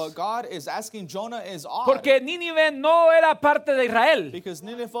Jonás, What God is asking Jonah is odd, porque Nínive no era parte de Israel. because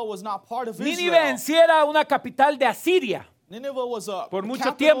Nineveh was not part of Nínive en Israel. sí era una capital de Asiria. Nineveh was a por mucho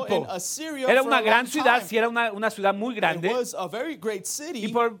capital tiempo. in Assyria Era for una a gran long ciudad, time. sí era una ciudad muy It grande. was a very great city, Y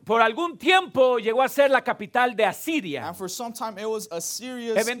por algún tiempo llegó a ser la capital de Asiria. and for some time it was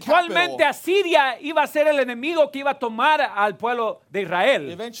Assyria's Eventualmente capital. Asiria iba a ser el enemigo que iba a tomar al pueblo de Israel.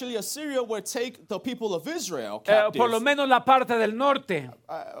 Eventually, Assyria would take the people of Israel Por lo captive, menos la parte del norte.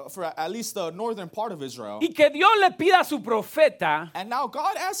 for at least the northern part of Israel. Y que Dios le pida a su profeta, And now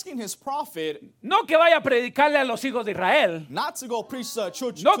God asking his prophet no que vaya a predicarle a los hijos de Israel, not to go preach to the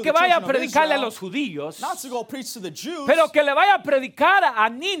children, no que vaya a of predicarle a Israel, los judíos, not to go preach to the Jews, pero que le vaya a predicar a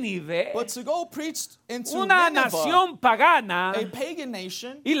Nínive, but to go preach into una Nineveh, nación pagana, a pagan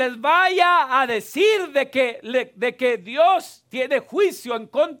nation, y les vaya a decir de que Dios tiene juicio en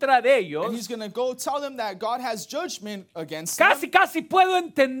contra de and ellos. he's going to go tell them that God has judgment against Casi them. puedo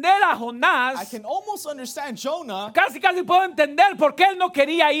entender a I Jonás. can almost understand Jonah. Casi puedo entender por qué él no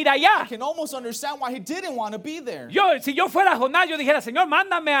quería ir I allá. can almost understand why he didn't want to be there. Si yo fuera Jonás, yo dijera, Señor,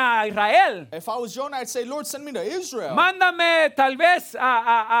 mándame a Israel. If I was Jonah, I'd say, Lord, send me to Israel. Mándame tal vez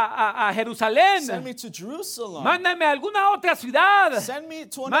a Jerusalén. Send me to Jerusalem. Mándame a alguna otra ciudad. Send me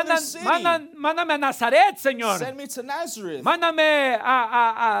to another city. Mándame a Nazaret, Señor. Send me to Nazareth. Mándame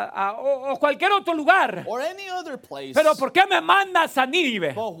o cualquier otro lugar. Or any other place. Pero ¿por qué me mandas a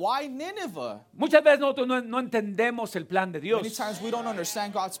Nínive? But why Nineveh? Muchas veces nosotros no entendemos el plan de Many Dios, times we don't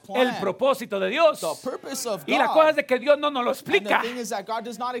understand God's plan. el propósito de Dios. The purpose of Y la cosa es God. de que Dios no nos lo And the explica. thing is that God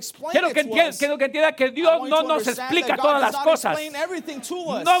does not explain Quiero it que to us. entienda que I Dios want you no to nos understand explica that God todas does las not cosas. explain everything to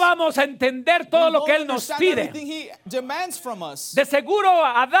us. No vamos a entender todo We lo que won't Él nos understand pide. everything He demands from us. De seguro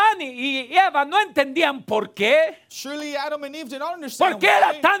Adán y Eva no entendían por qué. Surely Adam and Eve did not understand ¿Por qué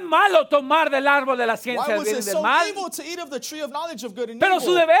era why. tan malo tomar del árbol de la Why ciencia del was bien y it del so mal? evil to eat of the tree of knowledge of good and Pero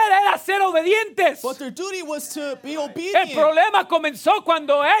su evil? deber era ser obedientes. But their duty was to be El obedient. problema comenzó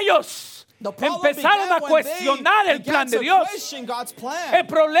cuando ellos The problem empezaron began a when they cuestionar el began plan de to Dios. question God's plan. El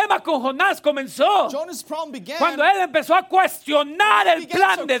problema con Jonás comenzó Jonah's problem began cuando él empezó a cuestionar el began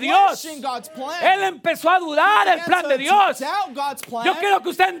plan to de Dios. question God's plan. Él empezó a dudar el Began plan to de Dios. doubt God's plan. Yo quiero que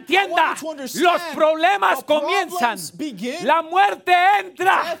usted entienda, I want you to understand los problemas the comienzan, problems begin, la muerte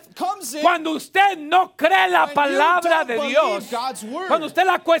entra death comes in cuando usted no cree la when you palabra don't de believe Dios, God's word. cuando usted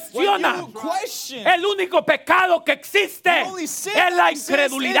la When cuestiona. you question. El único pecado que existe The only sin es la that exists is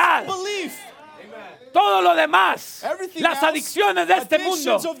incredulidad. unbelief. Todo lo demás, Everything las else, adicciones de este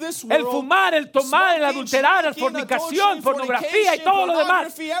mundo, addictions of this el world, fumar, el tomar, el smoking, adulterar, la drinking, fornicación, adultery, pornografía y fornication, todo lo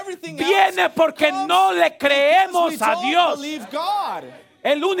demás, pornography, everything viene else porque comes no le because creemos we a don't Dios. believe God.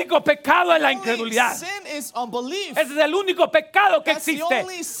 El único pecado es la The only incredulidad. sin is unbelief. Ese es el único pecado que That's the existe.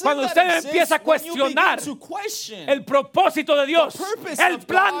 only sin Cuando that usted exists empieza a when you begin cuestionar to question el propósito de Dios, the purpose el of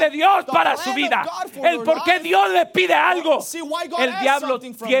plan God, de Dios the para plan su of vida, God for el your por qué life. Dios le pide algo. See why God El asks diablo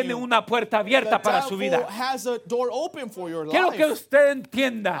something from tiene you. una puerta The abierta para su devil vida. has a door open for your Quiero que life. usted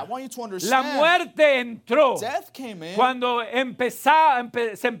entienda, I want you to la understand. muerte entró Death came in cuando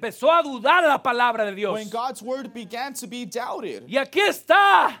se empezó a dudar la palabra de Dios. when God's word began to be doubted. Y aquí está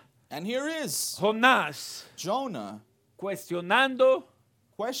And here is Jonás Jonah cuestionando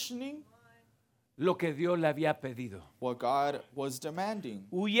questioning lo que Dios le había pedido, what God was demanding,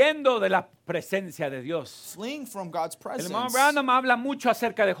 huyendo de la presencia de Dios. fleeing from God's El presence. hermano Branham habla mucho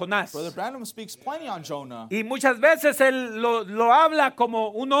acerca de Jonás. Brother Branham speaks plenty on Jonah. Y muchas veces él lo habla como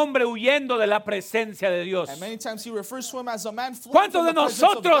un hombre huyendo de la presencia de Dios. And many times he refers to him as a man fleeing ¿Cuántos from de the presence of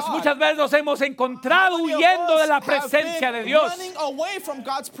nosotros God? muchas veces nos hemos encontrado How many of huyendo us de la have presencia been de Dios? running away from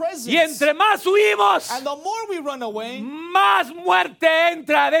God's presence? Y entre más huimos, And the more we run away, más muerte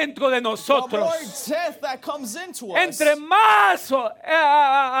entra dentro de the nosotros. more death that comes into us. Entre más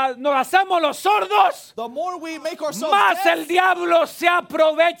nos hacemos los sordos, The more we make ourselves más deaf, el diablo se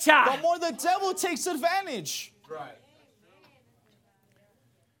aprovecha. the more the devil takes advantage.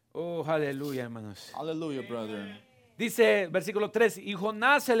 Oh, aleluya, hermanos. Hallelujah, brother. Dice versículo 3, y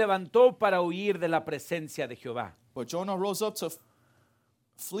Jonás se levantó para huir de la presencia de Jehová. But Jonah rose up to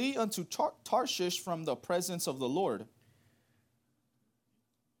flee unto Tarshish from the presence of the Lord.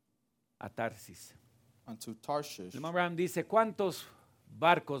 A Tarsis. Unto Tarshish. El hermano Abraham dice, ¿cuántos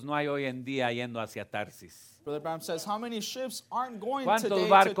barcos no hay hoy en día yendo hacia Tarsis? Brother Branham says, how many ships aren't going ¿Cuántos today to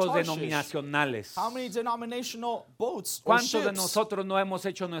barcos Tarshish? denominacionales? How many denominational boats or ¿Cuántos de ships? nosotros no hemos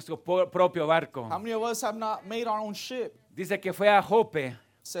hecho nuestro propio barco? How many of us have not made our own ship? Dice que fue a Jope.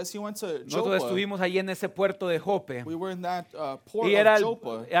 Says he went to Nosotros Joppa. estuvimos allí en ese puerto de Jope. We were in that port Y era, of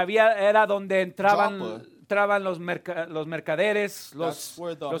Joppa. era donde entraban Joppa. los mercaderes, That's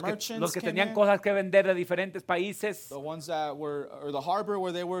where the merchants los que came tenían in. cosas que vender de diferentes países. The ones that were, or the harbor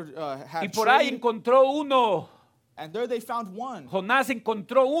where they were, Y had por ahí trade. encontró uno. And there they found one. Jonás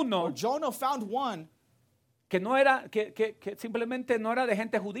encontró Or uno Jonah found one que no era, que simplemente no era de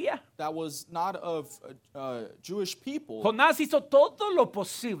gente judía. that was not of Jewish people. Jonás hizo todo lo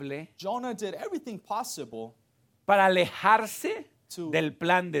posible Jonah did everything possible para alejarse to del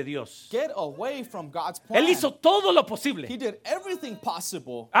plan de Dios. get away from God's plan. Él hizo todo lo posible. He did everything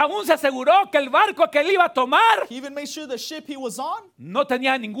possible. Aún se aseguró que el barco que él iba a tomar He even made sure the ship he was on no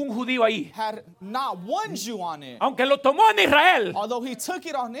tenía ningún judío ahí. had not one Jew on it. Aunque lo tomó en Israel, Although he took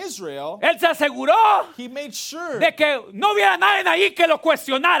it on Israel, él se aseguró he made sure de que no hubiera nadie ahí que lo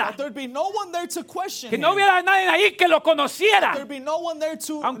cuestionara, there'd be no one there to question que him. no hubiera nadie ahí que lo conociera. There'd be no one there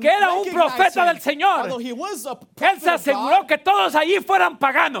to Aunque era un recognize profeta him. del Señor, Although he was a Él prophet se of aseguró God, que todos allí fueran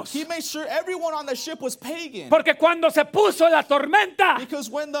paganos. he made sure everyone on the ship was pagan. Porque cuando se puso la tormenta, Because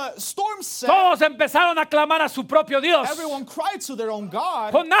when the storm set, todos empezaron a clamar a su propio Dios. everyone cried to their own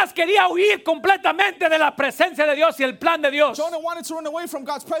God. Jonás quería huir completamente de la presencia de Dios y el plan de Dios. Jonah wanted to run away from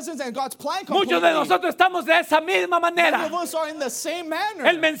God's presence and God's plan Muchos de completely. nosotros estamos de esa misma Many manera. of us are in the same manner.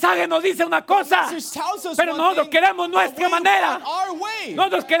 El mensaje nos dice una cosa, The message tells us pero one nosotros thing, queremos but nuestra we manera. want our way.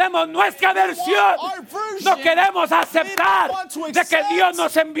 Nosotros queremos nuestra versión. our version. No queremos aceptar We don't want to de que accept Dios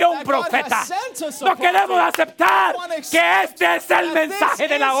nos envió un that God has profeta. sent us a No queremos prophet. aceptar We want to que accept este es el that mensaje this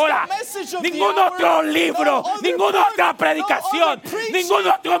de la is hora. the message of the Ningún hour. otro libro, No other ninguna book, otra no predicación, other preaching, ningún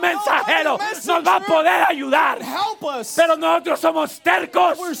otro no mensajero other nos va a messenger poder ayudar. Help us. Pero nosotros somos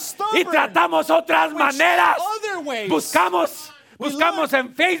tercos We're stubborn. y tratamos otras We maneras. try other ways. Buscamos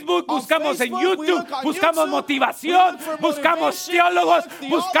en Facebook, on buscamos en Facebook, we YouTube, look on buscamos YouTube, motivación, we look for buscamos motivation, teólogos, we look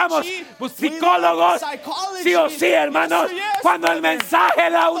buscamos theology, psicólogos. we look psychology. Sí o sí, hermanos, Yes, yes, cuando el brother. mensaje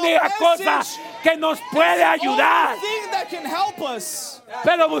es la The única cosa message que nos puede ayudar. Only thing that can help us.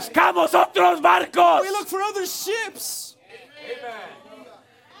 Pero buscamos otros barcos. We look for other ships.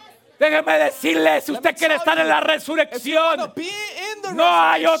 Déjeme decirle, si usted quiere estar en la If you resurrección, wanna be in the no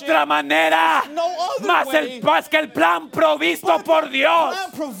hay resurrection, otra manera no other way más que el plan provisto but por the Dios.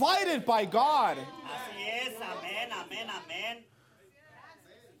 plan provided by God. Así es, amén, amén, amén.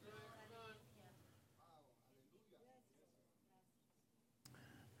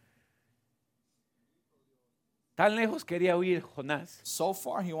 Tan lejos quería huir Jonás So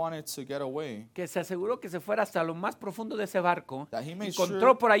far, he wanted to get away. que se aseguró que se fuera hasta lo más profundo de ese barco. That he made Encontró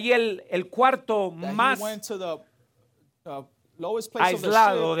sure por ahí el cuarto That más he went to the lowest place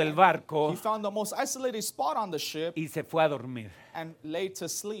aislado of the del ship. barco He found the most isolated spot on the ship y se fue a dormir. and laid to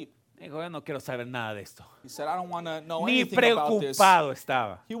sleep. Dijo, yo no quiero saber nada de esto. He said, I don't want to know Ni anything about this. preocupado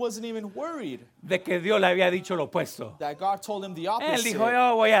estaba He wasn't even worried de que Dios le había dicho lo opuesto. that God told him the Él opposite. dijo,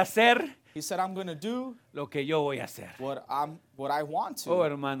 yo voy a hacer He said, I'm going to do lo que yo voy a hacer. what I want to. Oh,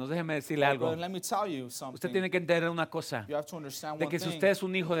 hermanos, déjeme decirle algo. Brother, let me tell you Usted something. tiene que entender una cosa, You have to understand de one que si thing. usted es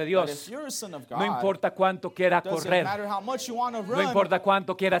un hijo de That Dios, if you're a son of God, no importa cuánto quiera doesn't correr, matter how much you want to no run, importa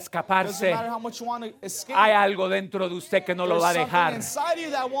cuánto quiera doesn't escaparse, matter how much you want to escape. hay algo dentro de usted que no lo There's va a something dejar. inside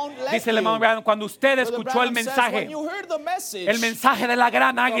you that won't let Dice el you. hermano Branham, cuando usted Brother escuchó el Branham says, mensaje, when you heard the message, el mensaje de la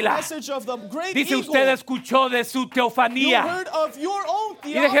gran the águila, message of the great dice eagle, usted escuchó de su you teofanía. heard of your own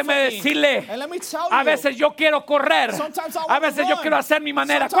Y déjeme theophany. decirle, And let me tell a you, veces yo quiero correr, sometimes I a wanna veces yo run. quiero hacer mi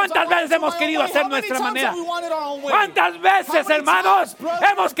manera. Sometimes I ¿Cuántas wanna veces do hemos my querido own way. hacer How many nuestra times manera? have we wanted our own way? ¿Cuántas How veces, many hermanos, times, brother,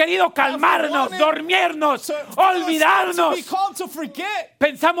 hemos querido have we calmarnos, wanted dormirnos, to olvidarnos? be called to forget.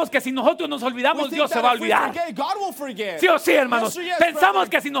 Pensamos que si nosotros nos We olvidamos, think Dios se that va a if we olvidar. forget, God will forget. Sí o sí, hermanos. Yes or yes, Pensamos brother.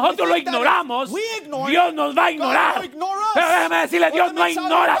 que si nosotros We lo think that if ignoramos, we ignore it, Dios nos va a God ignorar. will ignore us. Pero déjeme decirle, But Dios let no me tell you,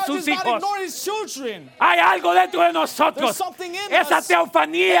 ignora a God sus does not hijos. ignore his children. Hay algo dentro de There's nosotros, something in esa us,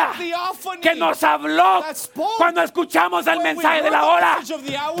 teofanía that theophany que nos habló that spoke cuando escuchamos el when we mensaje de heard la the hora. message of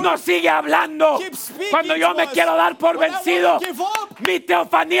the hour. Nos sigue hablando. Keep speaking Cuando yo to me us. quiero dar por When I vencido, wanna give up, mi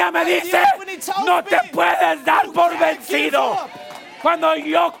teofanía me my dice, theophany tells no te me, puedes dar you por can't vencido. give up. Cuando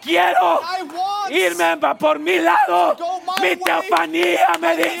yo quiero I want irme por mi lado, to go my mi way. teofanía me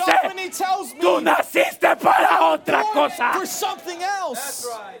My dice, theophany tells me, tú naciste para otra born cosa. for something else.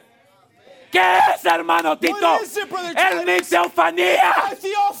 ¿Qué es, hermano Tito? What is it, Brother Es mi Travis? teofanía. My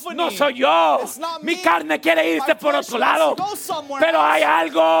theophany. No soy yo. It's not Mi me. carne quiere irse My por flesh otro lado. wants to go somewhere Pero else. hay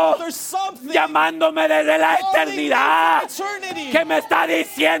algo There's something llamándome desde la calling me eternidad from eternity. que me está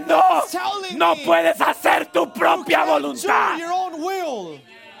diciendo, It's telling no me puedes hacer tu You propia can't voluntad. do your own will.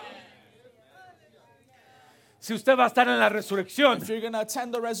 Si usted va a estar en la resurrección, If you're going to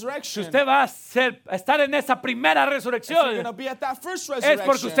attend the si resurrection, usted va a estar en esa primera if you're resurrección, going to be at that first es resurrection,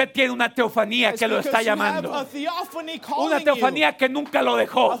 porque usted tiene una teofanía it's que lo because está you have llamando. a theophany Una calling you. teofanía que nunca lo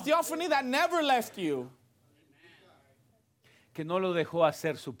dejó, A theophany that never left you. que no lo dejó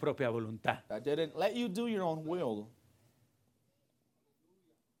hacer su propia voluntad. That didn't let you do your own will.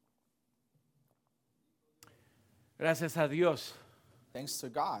 Gracias a Dios. Thanks to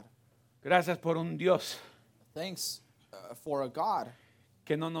God. Gracias por un Dios Thanks for a God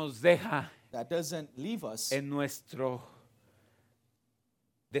que no nos deja that doesn't leave us en nuestro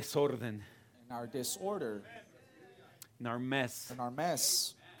desorden, in our disorder, en our mess. in our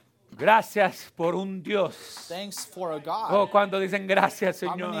mess. Gracias por un Dios. Thanks for a God. Oh, cuando dicen gracias, How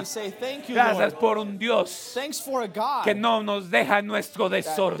Señor. many say thank you, Gracias Lord? por un Dios Thanks for a God que no nos deja en nuestro that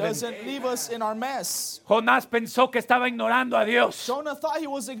desorden. doesn't leave us in our mess. Jonás pensó que estaba ignorando a Dios. Jonah thought he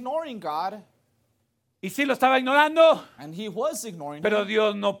was ignoring God, Y sí lo estaba ignorando, and he was ignoring pero him.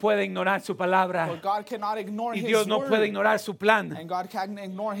 Dios no puede ignorar su palabra. But God cannot ignore Y his Dios no word. puede ignorar su plan. And God can't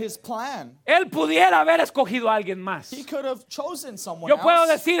ignore his plan. Él pudiera haber escogido a alguien más. He could have chosen someone Yo else. puedo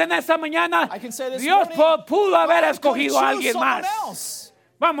decir en esta mañana, I can say this Dios morning, pudo haber God could escogido a choose alguien someone más. else.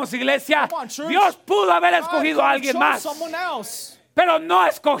 Vamos, iglesia. Come on, church. Dios pudo haber God escogido could a have alguien chose más, someone else. pero no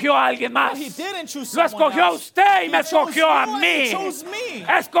escogió a alguien más. But he didn't choose Lo someone escogió a else. usted y He me chose escogió a you and mí. he chose me.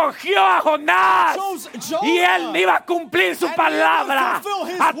 Escogió a Jonás Chose Jonah. y él iba a cumplir su And he palabra would fulfill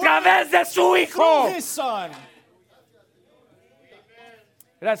his a word través de su hijo. Through his son.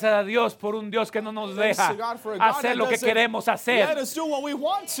 Gracias a Dios por un Dios que no nos Thanks deja to God for a God hacer that lo que doesn't queremos Let hacer. us do what we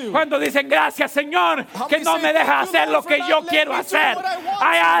want to. Cuando dicen gracias, Señor, How que many no say me deja thank you, hacer Lord, lo for que not yo letting quiero me do hacer. what I want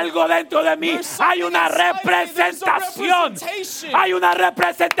Hay to? algo dentro de mí. There's something Hay una inside me. There's a representación. representation. Hay una There's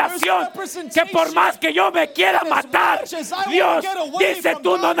representación a representation. que por más que yo me quiera As matar, much as I Dios wanna get away dice, from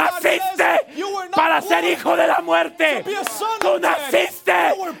tú no God, God says, naciste you were not para ser born hijo de la muerte. to be a son Tú of death.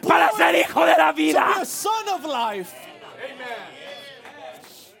 naciste You were para born ser hijo de la To be vida. a son of life.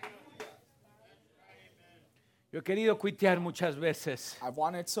 Yo he querido cuitear muchas veces. I've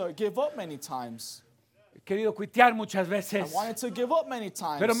wanted to give up many times. He querido cuitear muchas I veces. wanted to give up many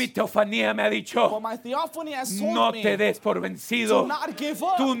times. Pero mi teofanía me ha But dicho, my theophany has told no me te des por to vencido. not give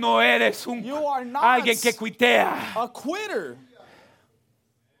up. Tú no eres You are not alguien que cuitea. a quitter.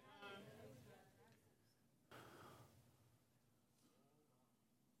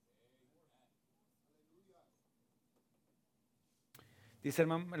 Dice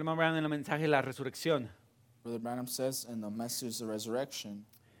el hermano Branham en el mensaje de la resurrección. Brother Branham says in the message of resurrection,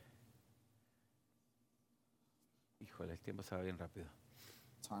 Híjole, el tiempo se va bien rápido.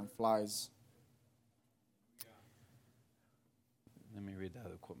 time flies. Let me read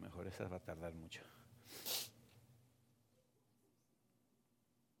that quote mejor, esa va a tardar mucho.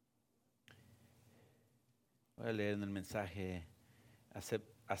 Voy a leer en el mensaje,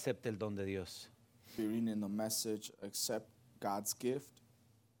 acepte el don de Dios. Be reading in the message, accept God's gift.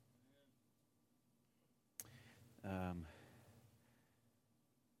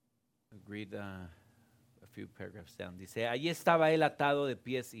 Read a few paragraphs down. Dice, allí estaba él atado de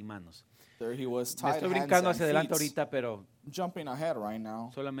pies y manos. There he was Me tied estoy hands brincando and hacia adelante feet. ahorita, pero I'm jumping ahead right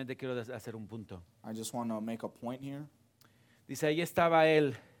now. solamente quiero hacer un punto. I just want to make a point here. Dice, allí estaba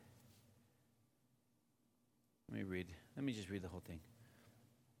él. Let me just read the whole thing.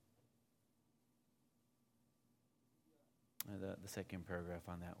 The second paragraph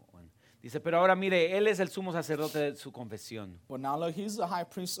on that one. Dice, pero ahora mire, él es el sumo sacerdote de su confesión. But now look, he's the high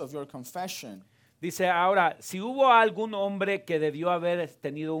priest of your confession. Dice, ahora, si hubo algún hombre que debió haber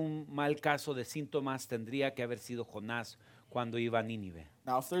tenido un mal caso de síntomas, tendría que haber sido Jonás cuando iba a Nínive.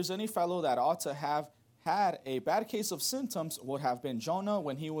 Now, if there's any fellow that ought to have had a bad case of symptoms, would have been Jonah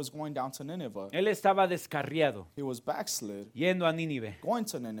when he was going down to Nineveh. Él estaba descarriado, He was backslid, yendo a Nínive going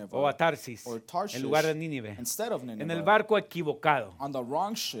to Nineveh, o a Tarsis, or Tarshish, en lugar de Nínive, instead of Nineveh, en el barco equivocado, on the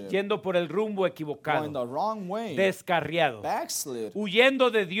wrong ship, yendo por el rumbo going equivocado, the wrong way, descarriado, backslid,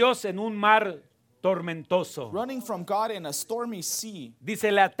 huyendo de Dios en un mar tormentoso. running from God in a stormy sea.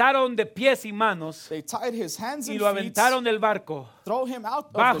 Dice, le ataron de pies y manos They tied his hands y and lo feet, aventaron del barco throw him out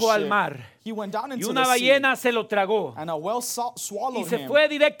of bajo the al ship. mar. He went down Y into una the sea, ballena se lo tragó and a whale y swallowed se him, fue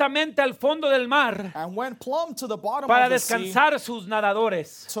directamente al fondo del mar and went plumb to the bottom para of the sea descansar sus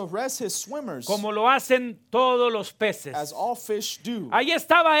nadadores, to rest his swimmers, como lo hacen todos los peces. as all fish do. Ahí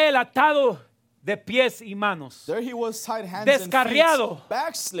estaba él atado de pies y manos, There he was tied hands and descarriado, feet,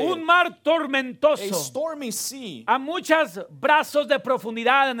 backslid, un mar a tormentoso, stormy sea, a muchos brazos de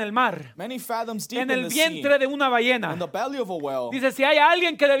profundidad en el mar, many fathoms deep en in el the sea, vientre de una ballena. in the belly of a whale. Dice, si hay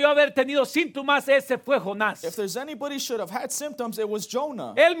alguien que debió haber tenido síntomas, ese fue Jonás. If there's anybody should have had symptoms, it was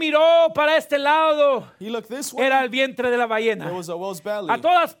Jonah. Él miró para este lado, He looked this way, era el vientre de la there ballena. was a whale's belly. A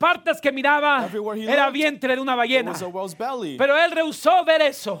todas partes que miraba, Everywhere he era looked, vientre de una There ballena. was a whale's belly. Pero él rehusó ver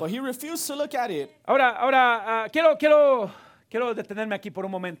eso. But he refused to look at it. Ahora, quiero Quiero detenerme aquí por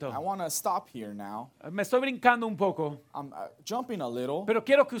un momento. I want to stop here now. Me estoy brincando un poco, I'm jumping a little, pero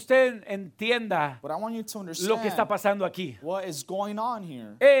quiero que usted entienda but I want you to understand lo que está pasando aquí. what is going on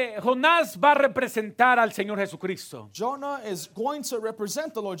here. Jonás va a representar al Señor Jesucristo. Jonah is going to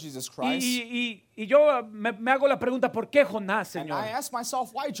represent the Lord Jesus Christ. Y yo me hago la pregunta, ¿por qué Jonás, And Señor? I ask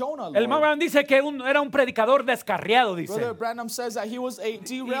myself, why Jonah, El hermano Lord? Branham dice que era un predicador descarriado, dice. Brother Branham says that he was a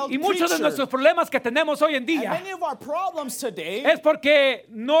derailed Y muchos de preacher. nuestros problemas que tenemos hoy en And día many of our problems today es porque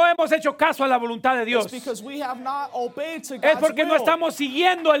no hemos hecho caso a la voluntad de Dios. is because we have not obeyed to Es God's porque no will. estamos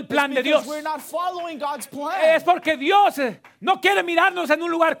siguiendo el plan de Because Dios. we're not following God's plan. Es porque Dios no quiere mirarnos en un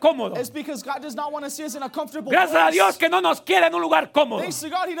lugar cómodo. It's because God does not want to see us in a comfortable Gracias a place. Dios que no nos quiere en un lugar cómodo. Thanks to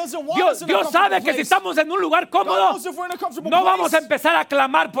God, He doesn't want us in a Dios comfortable sabe que si place. estamos en un lugar God cómodo, knows if we're in a comfortable no place, vamos a empezar a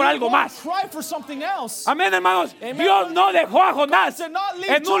clamar por we algo won't más. cry for something else. Amén, hermanos. Amen. Dios no dejó a Jonás Did not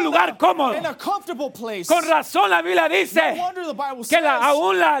leave en un Jonah lugar cómodo. in a comfortable place. Con razón la Biblia No dice wonder the Bible que says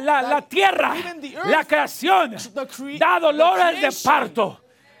aún la that tierra, even the earth, la creación, the da dolores de creation parto.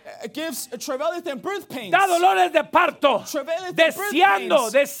 gives travaileth and birth pains. Da dolores de parto. Travaileth and Deseando,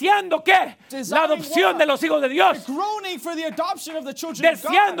 birth pains. deseando ¿qué? La Desiring adopción what? de los hijos de Dios. Groaning for the adoption of the children of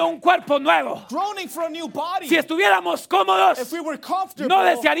Deseando God. un cuerpo nuevo. Groaning for a new body. Si estuviéramos cómodos, If we were comfortable, no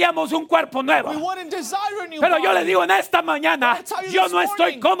desearíamos un cuerpo we nuevo. wouldn't desire a new Pero body. yo le digo en esta mañana, I tell you yo this no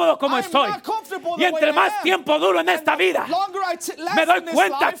estoy morning, cómodo como I am estoy. not comfortable Y the entre way I más am. tiempo duro en esta And the vida, longer I last me doy in this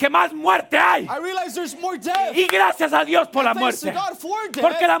cuenta life, que más muerte hay. I realize there's more death. Y gracias a Dios por la And thanks to muerte. God for death,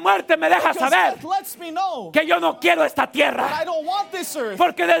 Porque la muerte me deja because saber death lets me know que yo no quiero esta that tierra. I don't want this earth.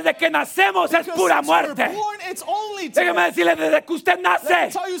 Porque desde que nacemos es Because pura since we're muerte. born, it's only Déjeme death. decirle, desde que usted Let me nace,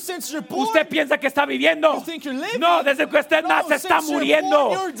 tell you, since you're born, usted piensa que está viviendo. you think you're living. No, desde que usted No, nace está since you're muriendo.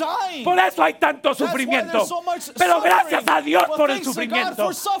 born, you're dying. Por eso hay tanto That's why sufrimiento. there's so much Pero suffering. gracias a Dios But por el thanks to God sufrimiento.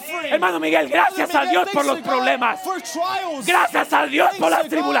 for suffering. Hermano Miguel, gracias a Brother Dios Miguel, por los thanks to God problemas. for trials. Gracias a Dios por Thanks las to God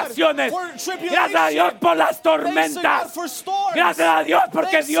tribulaciones. for tribulation. Gracias a Dios por las Thanks to God tormentas. for storms. Gracias a Dios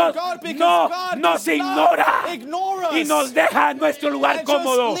porque Thanks to Dios God because no God nos does not ignora ignore us y nos deja en nuestro lugar and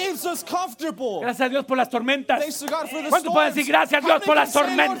cómodo. just leaves us comfortable. Gracias a Dios por las tormentas. Thanks to God for the ¿Cuánto pueden decir storms? gracias a How Dios por many las can say,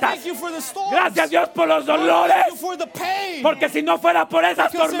 Lord, tormentas? thank you for the storms? Gracias a Dios por los Lord, dolores. thank you for the pain. Porque si no fuera por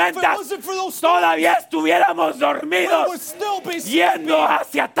esas Because if it tormentas, wasn't for those storms, todavía estuviéramos we would dormidos still be yendo sleeping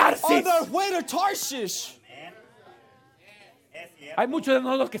hacia Tarsis. on our way to Tarshish. Es cierto. Hay muchos de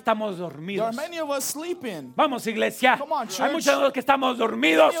nosotros que estamos There are dormidos. many of us sleeping. Vamos, iglesia. Come on, church. Hay muchos de nosotros que estamos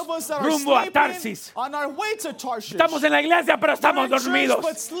dormidos Many of us that are rumbo a sleeping Tarsis. on our way to Tarshish. Estamos en la iglesia, pero We're estamos in church, dormidos.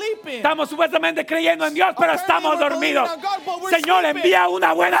 but sleeping. Estamos supuestamente creyendo en Dios, pero Apparently estamos we're believing dormidos. on God, but we're Señor, sleeping. envía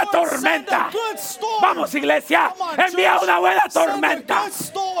una buena Lord, send tormenta. a good storm. Vamos, iglesia. Come on, Envía church. una buena Send a tormenta. good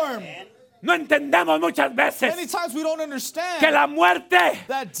storm. No entendemos muchas Many veces times we don't understand que la muerte,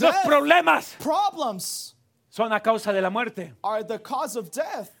 that los death- problemas problems son a causa de la muerte. are the cause of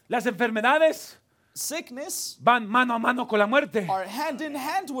death. Las enfermedades Sickness van mano a mano con la muerte. are hand in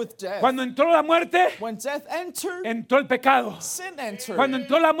hand with death. Cuando entró la muerte, When death entered, entró el pecado. sin entered. Cuando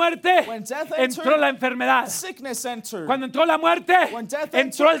entró la muerte, When death entró entered, la enfermedad. sickness entered. Cuando entró la muerte, When death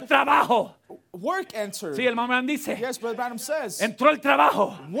entró el entered, trabajo. Work entered. Sí, el hermano Branham dice, Yes, Brother Branham says. entró el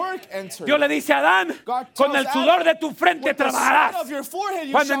trabajo. Work entered. Dios le dice a Adán, God con tells el sudor Adam, de tu frente with the sweat trabajarás. of your forehead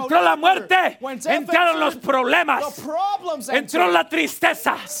you Cuando shall entró la labor. muerte, When death entraron los entered, problemas. the problems Entró entered. la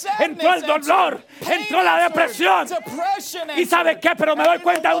tristeza, Sadness entró el dolor, entered. Pain entró la entered. depresión. Depression ¿Y sabe entered. qué? Pero me And doy you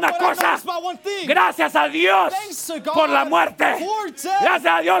cuenta de know una what I cosa. noticed about one thing? Gracias a Dios Thanks to God por la muerte. for death.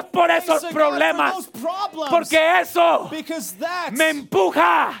 Gracias a Dios por Thanks esos to God problemas. for those problems. Porque eso Because that me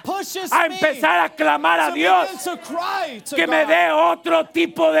empuja pushes a me empezar a clamar a to Dios begin to cry to que me God. dé otro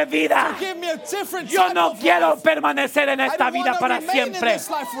tipo de vida. Give me a different Yo type no of quiero life. permanecer en I esta don't vida wanna para remain in siempre. this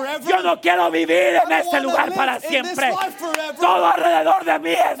life forever. Yo no quiero vivir I en don't este wanna lugar live para in this siempre. life forever. Todo alrededor de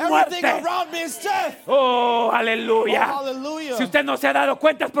mí es Everything muerte. around me is death. Oh, Oh, aleluya. hallelujah. Si usted no se ha dado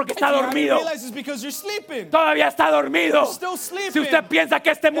cuenta es porque está If you haven't dormido. realized it's because you're sleeping. Todavía está dormido. You're still sleeping. Si usted piensa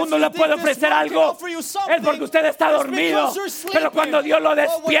que este mundo If le you puede think this ofrecer world can algo, offer you something, es porque usted está it's dormido. because you're sleeping. Pero cuando Dios lo But when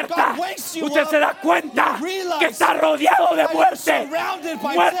despierta, God wakes you usted up, se da cuenta you realize que está rodeado de that you're muerte. surrounded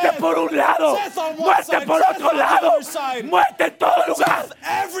by Muerte death. por un lado, Death on one muerte side, por death otro on the lado, other side. muerte en todo lugar. Death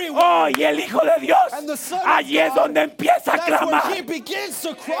everywhere. Oh, y el Hijo de Dios, And the Son of allí es God, donde empieza a That's where clamar. he begins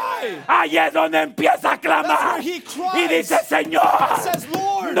to cry. Allí es donde empieza a That's clamar. where he cries. Y dice, Señor, Says,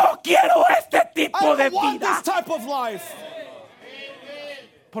 Lord, no quiero este I tipo de don't want vida. this type of life.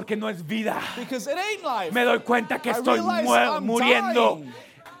 Porque no es vida. Because it ain't life. Me doy cuenta que I estoy realize I'm muriendo. dying.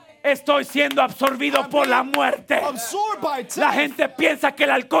 Estoy siendo absorbido por la muerte. Absorbed by death. La gente piensa que el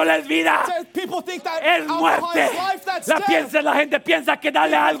alcohol es vida. People think that Es alcohol muerte. is life. That's death. La gente piensa que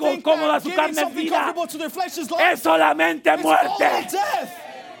darle People algo think cómodo a that su giving carne es something vida. comfortable to their flesh is life. Es solamente It's muerte. all death.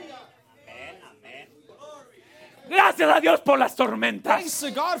 Gracias a Dios por las tormentas. Thanks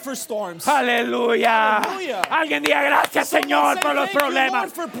to God for storms. Aleluya. Hallelujah. Alguien diga gracias, Someone Señor, say, por los "Thank you, problemas.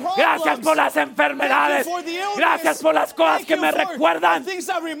 Lord, for problems. Gracias por las enfermedades. Thank you for the illness. Gracias por las cosas Thank que you me for recuerdan the things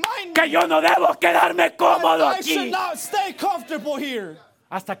that remind que me yo no debo quedarme cómodo that I should aquí. not stay comfortable here.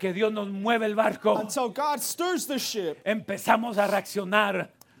 Hasta que Dios nos mueve el barco, Until God stirs the ship, empezamos a reaccionar.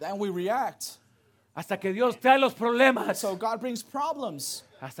 then we react. Hasta que Dios trae los problemas. So God brings problems.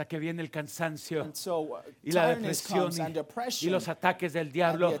 Hasta que viene el cansancio Until y la tiredness depresión comes and y depression los ataques del and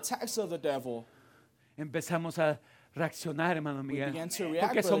diablo. the attacks of the devil. Empezamos a reaccionar, hermano We Miguel. begin to ¿Por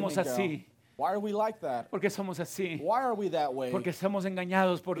react, qué Brother somos Miguel. así? Why are we like that? ¿Por qué somos así? Why are we that way? Porque somos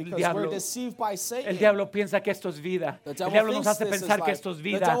engañados por el Because diablo. we're deceived by Satan. El diablo piensa que esto es vida. The El devil diablo nos thinks hace this is pensar que life. esto es The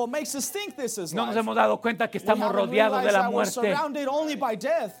vida. devil makes us think this is No nos life. hemos dado cuenta que We estamos haven't rodeados de realized la that we're muerte. surrounded only by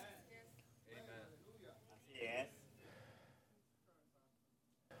death. Yes.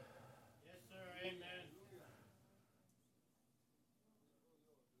 Yes, sir. Amen.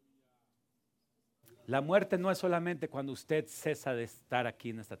 La muerte no es solamente cuando usted cesa de estar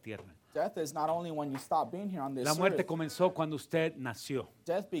aquí en esta tierra. Death is not only when you stop being here on this La muerte earth. comenzó cuando usted nació.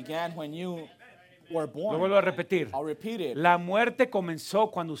 Death began when you were Lo born. vuelvo a repetir. I'll repeat it. La muerte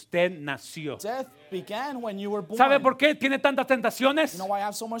comenzó cuando usted nació. Death began when you were born. ¿Sabe por qué tiene tantas tentaciones? You know why I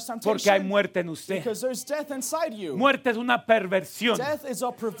have so much temptation? Porque hay muerte en usted. Because there's death inside you. Muerte es una perversión. Death is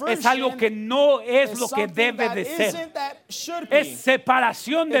a perversion. Es algo que no es It's lo que something debe that de ser. isn't that should be. Es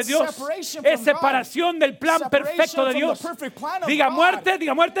separación de It's Dios. separation Es from separación del plan Separation perfecto de from Dios. the perfect plan of Diga God. muerte,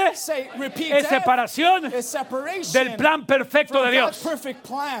 diga muerte. Say, repeat, Es death separación is separation del plan perfecto from de God's Dios. perfect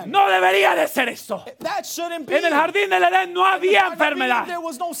plan. No debería de ser esto. That shouldn't be. En el jardín del Edén no había enfermedad. There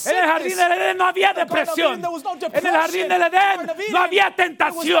was no En el jardín del Edén no había In the Garden of depresión. Eden, there was no En el depression. jardín del In the Garden Edén of Eden, no había there was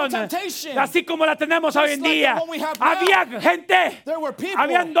no tentación. temptation. Así como la tenemos hoy en like the día. one we have now. Había gente. There were people.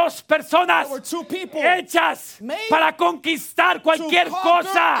 Habían dos personas There were two people hechas made para conquistar cualquier to conquer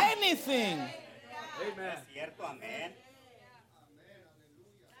cosa. anything. Es cierto, amén.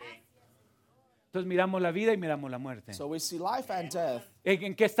 Entonces miramos la vida y miramos la muerte. So we see life and death.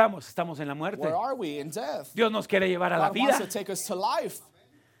 ¿En qué estamos? Estamos en la muerte. Where are we? In death. Dios nos quiere llevar a la God wants vida. to take us to life.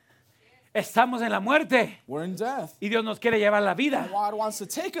 Estamos en la muerte We're in death. y Dios nos quiere llevar a la vida. God wants to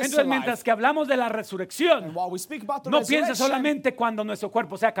take us to Entonces mientras life. que hablamos de la And resurrección, while we speak about the no piense resurrection, solamente cuando nuestro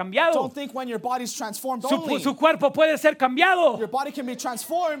cuerpo sea cambiado. don't think when your body's transformed only. Su cuerpo puede ser cambiado Your body can be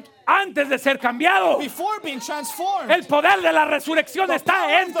transformed antes de ser cambiado. before being transformed. El poder de la resurrección The está power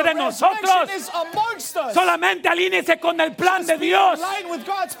of the entre resurrection nosotros. is amongst us. Solamente alíñese con el plan de Just be Dios in line with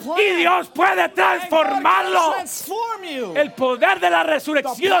God's plan. y Dios puede And God transformarlo. can transform you. El poder de la The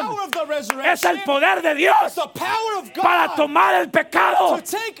resurrección power of the es resurrection el poder de Dios the power of God para tomar el pecado to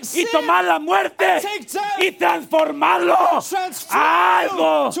take y sin tomar la muerte and take death y transformarlo transform a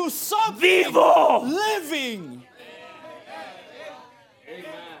algo you to something vivo. living.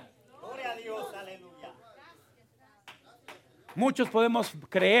 Gloria a Dios, aleluya. Muchos podemos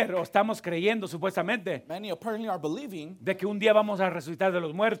creer o estamos creyendo supuestamente Many apparently are believing de que un día vamos a resucitar de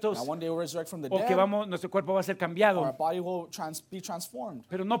los muertos that one day we'll resurrect from the o que dead, nuestro cuerpo va a ser or our cambiado. body will be transformed.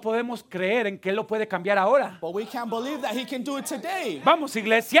 Pero no podemos creer en que Él lo puede cambiar ahora. But we can't believe that He can do it today. Vamos,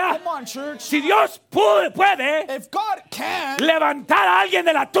 iglesia. Come on, church. Si Dios puede If God can levantar a alguien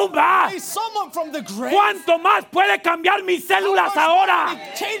de la tumba, raise someone from the grave, ¿cuánto más puede cambiar mis how células much more ahora? can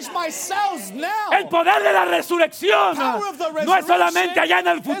He change my cells now. El poder de la resurrección Power of the no es solamente allá en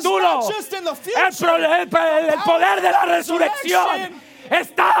el resurrection futuro. is not just in the El future. poder de la resurrección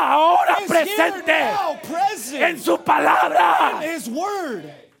está ahora It's here presente now, present en su palabra. in His word.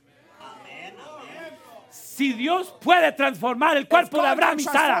 Si Dios puede transformar el If cuerpo de God Abraham can y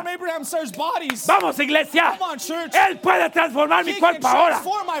transform Sara, Abraham and Sarah's bodies, vamos, iglesia. Come on, church. Él puede transformar mi He can cuerpo ahora.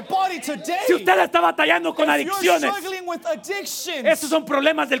 transform my body today. Si usted está batallando con If you're adicciones, struggling with addictions, esos son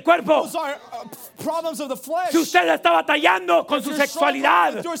problemas del cuerpo. those are problems of the flesh. Si usted está batallando con If su you're struggling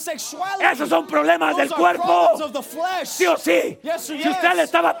sexualidad, with your sexuality, esos son problemas those del are cuerpo. problems of the flesh. Sí o sí. Yes or Si usted yes.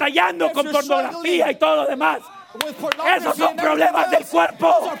 está batallando If con you're pornografía struggling y todo lo demás, With pornography esos son and everything problemas del else,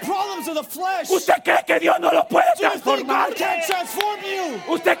 cuerpo. those are problems of the flesh. ¿usted cree que Dios no lo puede Do you think transformar? God can transform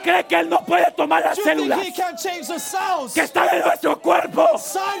you? ¿Usted cree que Él no puede tomar las Do you think células He can change the cells que están en nuestro cuerpo,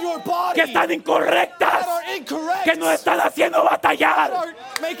 inside your body que están incorrectas, that are incorrect, que nos están haciendo that batallar? are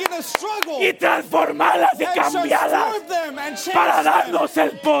making us struggle y transformarlas y and cambiarlas transform them and change para them darnos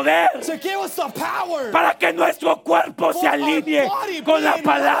el poder, to give us the power para que nuestro cuerpo for se our alinee body con la being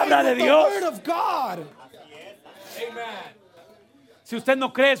palabra aligned de with the Dios. Word of God. Si usted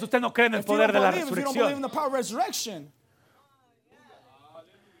no cree eso, usted no cree en el If you poder don't de la believe, if you don't believe in resurrección. the power of resurrection,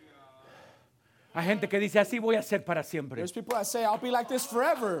 Hay gente que dice, así voy a ser para siempre. there's people that say, I'll be like this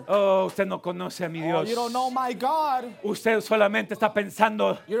forever. Oh, usted no conoce a mi Oh, Dios. you don't know my God. Usted solamente está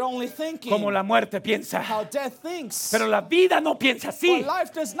pensando You're only thinking como la muerte piensa. how death thinks. Pero la vida no piensa así. But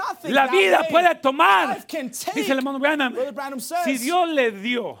life does not think La that vida way. puede tomar. Life can take. Dice el hermano Branham, Brother Branham says, si Dios le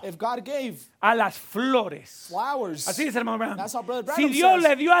dio if God gave a las flores, flowers, así dice el hermano Branham, That's how Brother si Branham Dios says.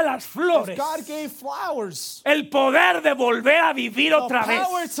 le dio a las if flores God gave flowers el poder de volver a vivir the otra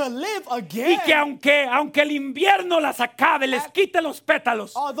power vez, to live y again, que aunque el invierno las acabe, les quite los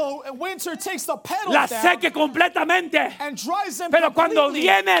pétalos, although winter takes the petals las down seque completamente, and dries them pero cuando completely,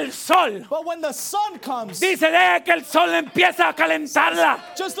 viene el sol, but when the sun comes, dice, deje que el sol empieza a calentarla,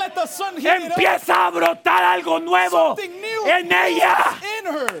 just let the sun heat it up. empieza a brotar algo nuevo Something new en ella. in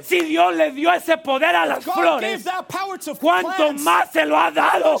her. Si Dios le dio ese poder a las God flores, gave that power to ¿cuánto plants. más se lo ha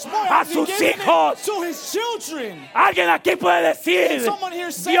dado Much more a has He sus given it hijos? to his children. Alguien aquí puede decir, Someone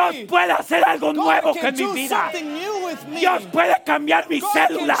here say, Dios puede hacer algo nuevo God que can mi do vida. something new with me. Dios puede cambiar mis God can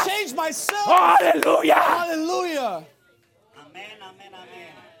células. change my cells. Oh, aleluya. Hallelujah. Amén, amén,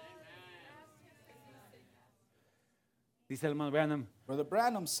 amén. Dice el hermano Branham, Brother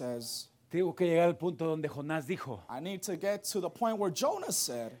Branham says, tengo que llegar al punto donde Jonás dijo, I need to get to the point where Jonah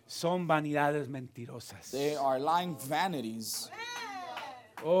said, son vanidades mentirosas. they are lying vanities.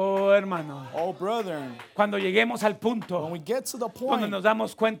 Oh, hermano, Oh, brother, cuando lleguemos al when punto we get to the donde point nos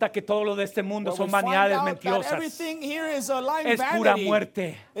damos cuenta que todo lo de este mundo where son we find vanidades out that mentirosas, everything here is a lying es pura vanity,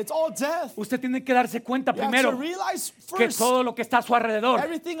 muerte. it's all death. Usted tiene que darse cuenta You have to primero realize que first, todo lo que está a su alrededor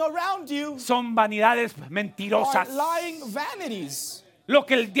everything around you son vanidades are mentirosas. lying vanities. Lo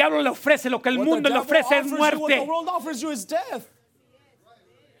que el diablo le ofrece, lo que el What the mundo le devil ofrece es offers you, what the muerte. world offers you is death.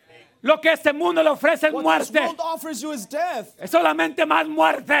 Lo que este mundo le ofrece es What this muerte. world offers you is death. Es solamente más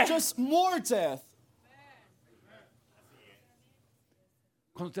muerte. Just more death.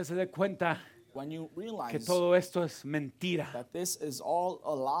 Cuando usted se dé cuenta When you que realize todo esto es mentira, that this is all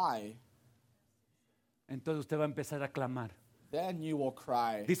a lie, entonces usted va a empezar a clamar. then you will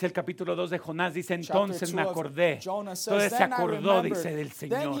cry. Dice el capítulo 2 de Jonás, dice, Chapter entonces 2 me of acordé. Jonah says, Entonces se then I acordó, remembered. dice, del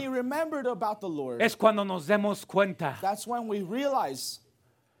Then he Señor. remembered about the Lord. Es cuando nos demos cuenta That's when we realize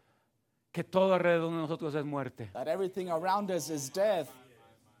que todo alrededor de nosotros es muerte. that everything around us is death.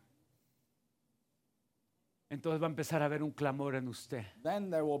 Entonces va a empezar a haber un clamor en usted Then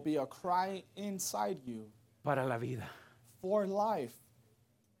there will be a cry inside you para la vida. for life.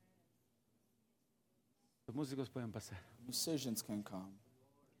 Los músicos pueden pasar. Musicians can come.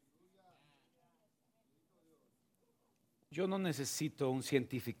 Yo no necesito un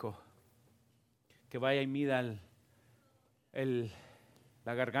científico que vaya y mida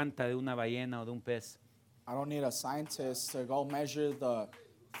la garganta de una ballena o de un pez. I don't need a scientist to go measure the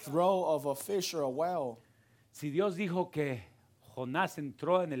throat of a fish or a whale. Si Dios dijo que Jonás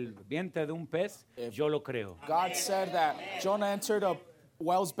entró en el vientre de un pez, yo lo creo. God said that Jonah entered a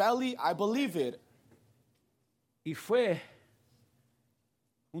whale's belly. I believe it. Y fue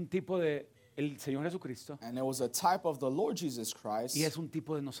un tipo de el Señor Jesucristo And it was a type of the Lord Jesus Christ. y es un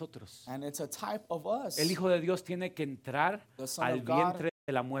tipo de nosotros. And it's a type of us. El Hijo de Dios tiene que entrar The Son al of God vientre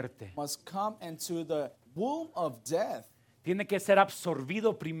de la muerte. Must come into the womb of death. Tiene que ser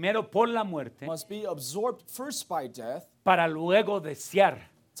absorbido primero por la muerte Must be absorbed first by death para luego desear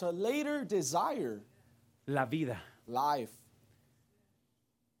to later desire la vida. life.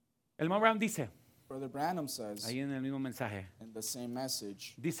 El hermano Brown dice, Brother Branham says ahí en el mismo mensaje, in the same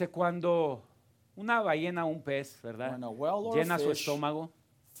message, dice cuando una ballena o un pez, ¿verdad? when a whale or Llena a su fish estómago,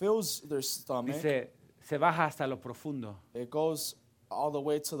 fills their stomach, dice, se baja hasta lo profundo it goes all the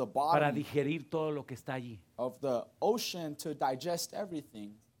way to the para bottom digerir todo lo que está allí. of the ocean to digest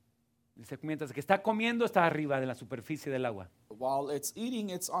everything. Dice, mientras que está comiendo, está arriba de la superficie del agua. While it's eating,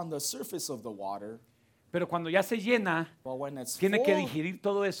 it's on the surface of the water. Pero cuando ya se llena, But when it's tiene que full, digerir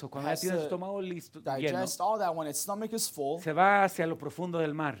todo eso. Cuando ya has tiene su to estómago listo, lleno, digest all that. When its stomach is full, se va hacia lo profundo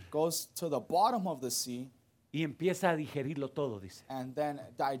del mar goes to the bottom of the sea y empieza a digerirlo todo, dice. and then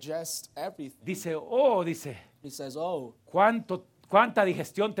digest everything. Dice, dice, He says, oh, ¿cuánta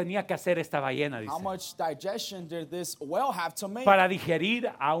digestión tenía que hacer esta ballena? how Dice, much digestion did this whale have to make para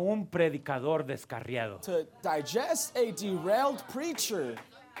digerir a un predicador descarriado. to digest a derailed preacher?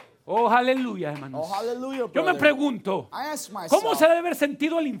 Oh, aleluya, hermanos. Oh, hallelujah, Yo me brother. pregunto, I ask ¿cómo myself, se debe haber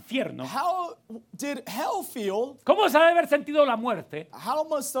sentido el infierno? how did hell feel? ¿Cómo se debe haber sentido la muerte How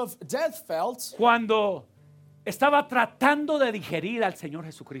must have death felt cuando estaba tratando de digerir al Señor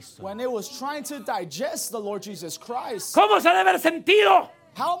Jesucristo? when it was trying to digest the Lord Jesus Christ? ¿Cómo se debe haber sentido?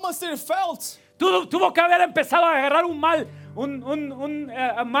 How must it have felt? Tuvo que haber empezado a agarrar un mal,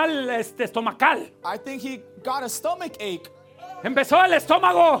 mal estomacal. I think he got a stomach ache. Empezó el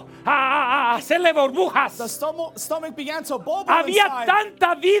estómago a hacerle burbujas. The stomach began to bubble Había inside.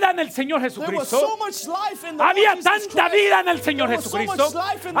 tanta vida en el Señor There was Jesucristo. so much life in the Había Lord Jesus tanta Christ. vida en el Señor There was so Jesucristo. much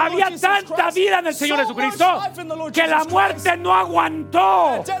life in the Había Lord Jesus tanta Christ. vida en el Señor So Jesucristo much life in the Lord que la Jesus muerte Christ. no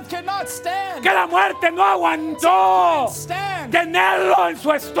aguantó. Death cannot stand. Que la muerte no aguantó Stand. tenerlo en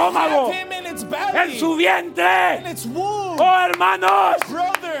su estómago, Have him in its belly. en su In vientre. its womb. Oh, hermanos,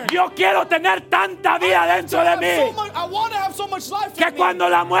 Brother. yo quiero tener tanta vida dentro de mí I want to have so much life que in me cuando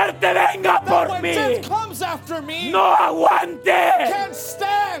la muerte venga that por when mí, death comes after me, no aguante. can't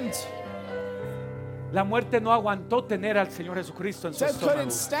stand. La muerte no aguantó tener al Señor Jesucristo en su Death estómago,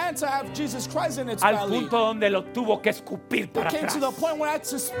 couldn't stand to have Jesus Christ in its al belly. punto donde lo tuvo que escupir para It came to the atrás. point where I had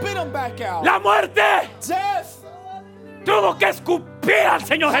to spit him back out. La muerte Death tuvo que escupir al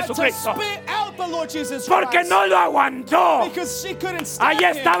Señor had to Jesucristo spit out the Lord Jesus porque Christ no lo aguantó. because she couldn't stand Allí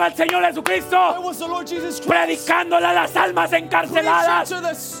him. estaba el Señor There Jesucristo was the Lord Jesus Christ predicándole a las almas preaching encarceladas, to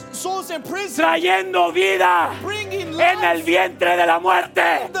the souls in prison, trayendo vida bringing en el life vientre de la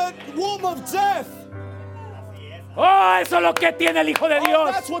muerte. in the womb of death. Oh, eso es lo que tiene el Hijo de Oh,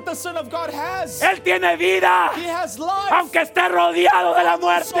 Dios. that's what the Son of God has. Él tiene vida, He has life, aunque esté rodeado de la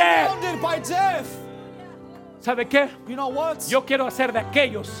muerte. surrounded by death. ¿Sabe qué? You know what? Yo quiero hacer de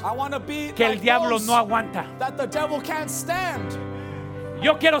aquellos I want to be que el like diablo those no aguanta. that the devil can't stand.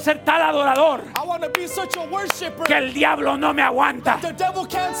 Yo quiero ser tal adorador I want to be such a worshiper que el diablo no me aguanta. the devil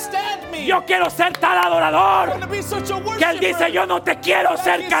can't stand me. Yo quiero ser tal I adorador want to be such a worshiper que él dice, yo no te quiero that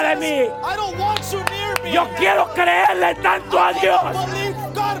he cerca de says, mí. I don't want you near me. Yo quiero creerle tanto a I want Dios. to believe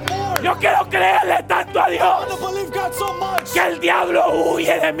God more. Yo quiero creerle tanto a I want Dios to believe God so much que el diablo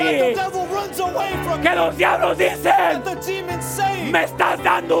huye de that the mí. devil runs away from Que me. los diablos dicen, That the demons say, me estás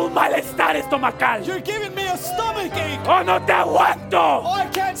dando un malestar estomacal. you're giving me a stomach ache. Oh, no te aguanto. Oh, I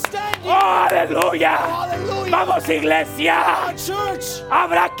can't stand you. Oh, aleluya. Hallelujah. Vamos, iglesia. Our church.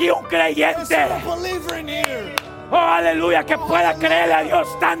 Habrá aquí un There's creyente. a believer in here Oh, aleluya, que pueda creerle a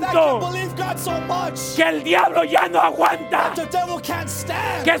Dios that can tanto believe God so much que el diablo ya no aguanta. the devil can't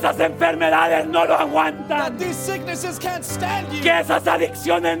stand. Que esas enfermedades no lo That aguantan. these sicknesses can't stand you. Que esas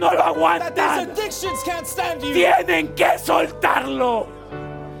adicciones no lo That these aguantan. addictions can't stand you. Tienen que soltarlo.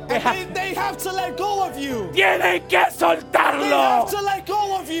 And they have to let go of you. Tienen que They soltarlo. have to let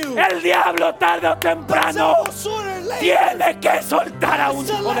go of you. El diablo tarde o The temprano devil sooner or later tiene que soltar a has un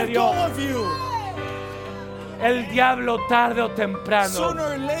to hijo de let go Dios. of you. El diablo tarde o temprano Sooner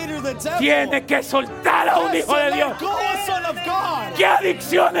or later the devil tiene que soltar a un has hijo to de let Dios. go of Son of God. ¿Qué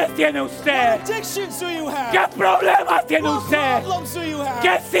adicciones tiene What usted? addictions do you have? ¿Qué problemas tiene What usted? problems do you have?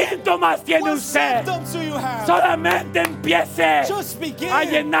 ¿Qué síntomas tiene What usted? symptoms do you have? Solamente empiece Just begin a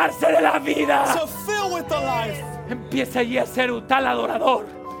llenarse de la vida. to fill with the life. Empiece allí a ser un tal adorador,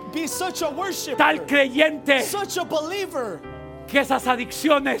 Be such a worshiper, tal creyente, such a believer que esas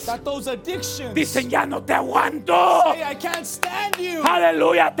adicciones that those addictions dicen, ya no te aguanto. say, I can't stand you.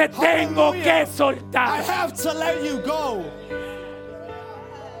 Aleluya, te tengo Hallelujah. que I soltar. have to let you go.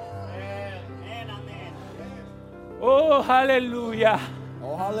 Oh, aleluya.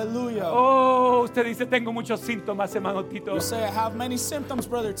 Oh, hallelujah. Oh, usted dice, tengo muchos síntomas, hermano Tito. You say, I have many symptoms,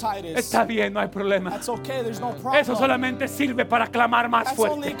 Brother Titus. Está bien, no hay problema. That's okay, there's no problem. Eso solamente sirve para clamar más That's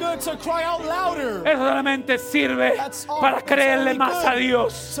only fuerte. good to cry out louder. Eso solamente sirve That's all. para It's creerle only más a good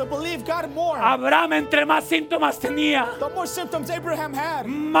Dios. to believe God more. Abraham, entre más síntomas tenía, The more symptoms Abraham had,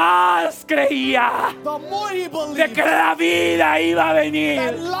 más creía the more he de believed que la vida iba a that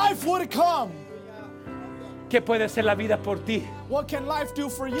venir. life would come. ¿Qué puede ser la vida por ti? What can life do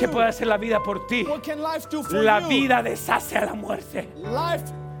for you? ¿Qué puede ser la vida por ti? What can life do for La you? vida deshace a la muerte. Life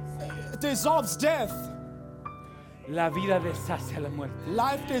dissolves death. La vida deshace a la muerte.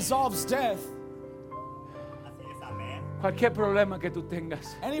 Life dissolves death. Cualquier problema que tú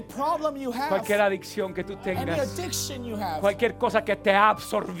tengas, Any problem you have, cualquier adicción que tú any tengas, addiction you have, cualquier cosa que te ha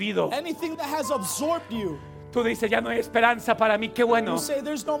absorbido, anything that has absorbed you, Tú dices, ya no hay esperanza para mí. Qué bueno. You say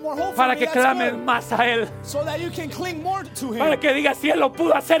there's no more hope Para for me. que That's clames good. más a Él. So that you can cling more to Para him. que digas, si Él lo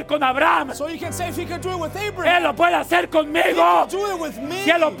pudo hacer con Abraham, So you can say if he could do it with Él Abraham, lo puede hacer he conmigo. can do it with me. Si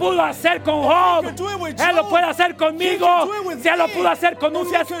Él lo pudo hacer con Job, Él lo puede hacer conmigo. Si Él lo pudo hacer con un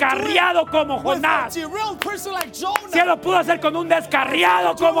descarriado como With a Jonás, derailed person like Jonah. si Él lo pudo hacer con un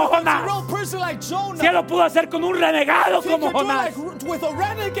descarriado como With a Jonás, derailed person like Jonah. si Él lo pudo hacer con un renegado If he como can do it Jonás, with a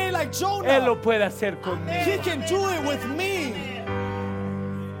renegade like Jonah. Él lo puede hacer conmigo. He can do it with me.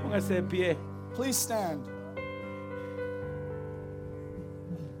 Póngase de pie. Please stand.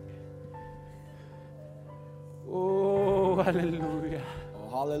 Oh, aleluya. Oh,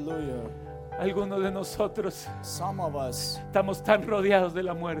 hallelujah. Algunos de nosotros Some of us estamos tan rodeados de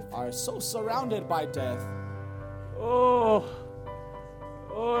la muerte. are so surrounded by death. Oh,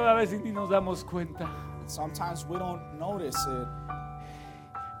 a veces ni nos damos cuenta. Sometimes we don't notice it.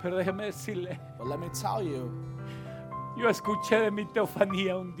 Pero déjeme decirle, But let me tell you, yo escuché de mi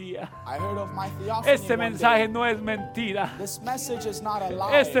teofanía un día. I heard of my theophany Este one mensaje day. no es mentira. This message is not a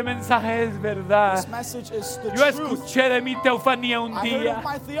lie. Este mensaje es verdad. This message is the Yo truth. escuché de mi teofanía un I heard día of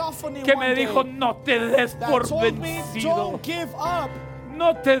my theophany que one me day dijo, no te des that por told me, vencido. don't give up.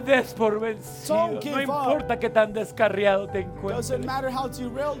 No te des por vencido. Don't give No up. importa que tan descarriado te Doesn't encuentres. matter how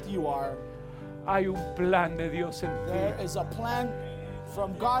derailed you are. Hay un plan de Dios en There ti. is a plan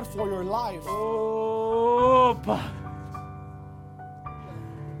from God for your life.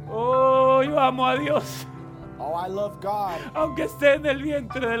 Oh, yo amo a Dios. Oh, I love God. Aunque esté en el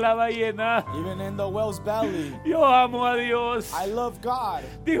vientre de la ballena, Even in the whale's belly. yo amo a Dios. I love God.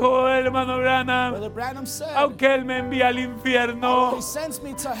 Dijo el hermano Branham, Brother Branham said, aunque Él me envía al infierno, "Oh, he sends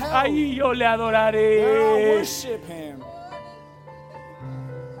me to hell. ahí yo le There I'll adoraré. worship him."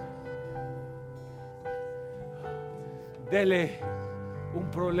 Dele un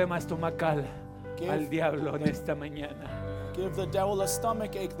problema estomacal Give al diablo en esta mañana. Give the devil a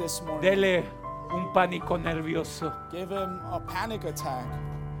stomach ache this morning. Dele un pánico nervioso. Give him a panic attack.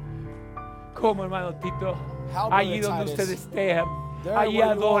 ¿Cómo, hermano Tito? How, Allí Brother donde Titus? usted esté, There ahí where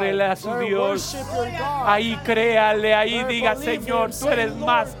you adórele are. a su There Dios. worship your God. Ahí créale, ahí There diga, believe Señor, him. tú Say, eres Lord,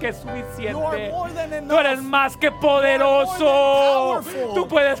 más que you are suficiente. more than Tú eres enough. más que more poderoso. than powerful. Tú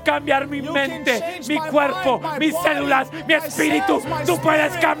puedes cambiar mi You can mente, change mi my cuerpo, mind, my mis body, células, mi my espíritu. cells, my Tú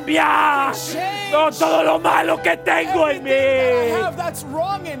puedes spirit. cambiar You can change no, todo lo malo que tengo en Everything that I mí. have that's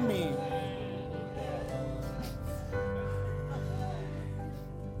wrong in me.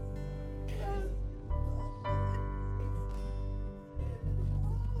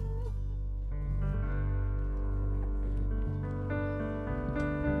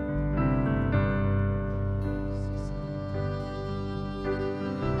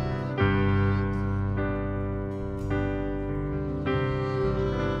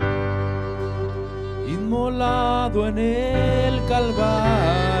 Inmolado en el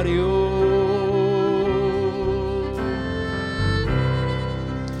Calvario,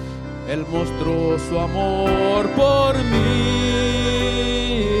 Él mostró su amor por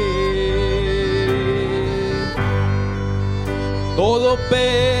mí. Todo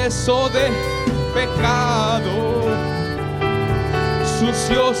peso de pecado,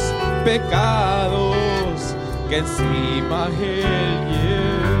 sucios pecados que encima Él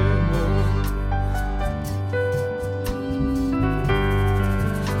llevó.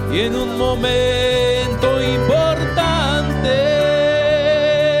 Y en un momento importante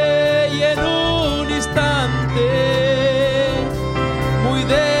y en un instante muy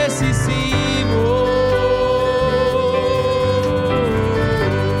decisivo,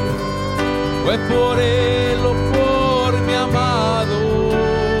 fue por Él o por mi amado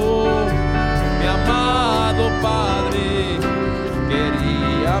Padre,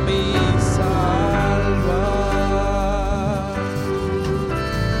 quería mi salvar.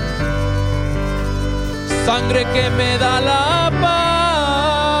 Sangre que me da la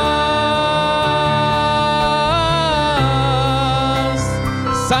paz,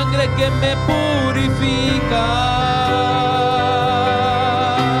 sangre que me purifica,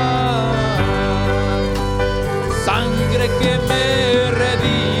 sangre que me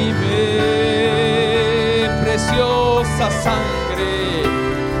redime, preciosa sangre,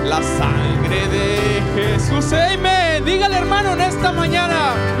 la sangre de Jesús. Amén. Dígale, hermano, en esta mañana.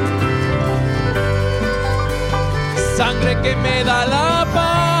 Sangre que me da la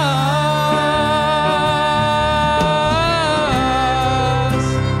paz,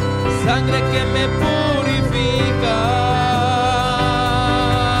 sangre que me purifica,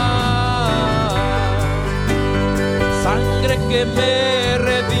 sangre que me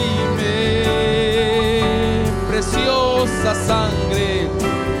redime, preciosa sangre,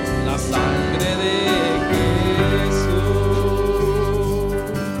 la sangre de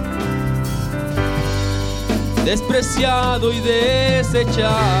despreciado y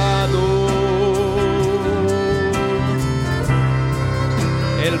desechado,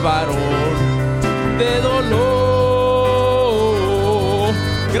 el varón de dolor.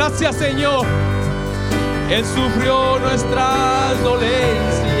 Gracias, Señor. Él sufrió nuestras dolencias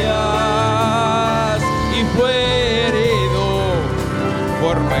y fue herido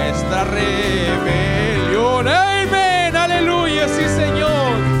por nuestra rebelión. Amén, aleluya, sí, Señor.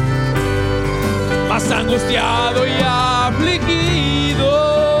 Más angustiado y afligido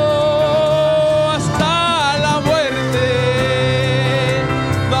hasta la muerte,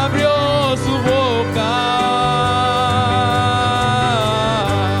 no abrió su boca.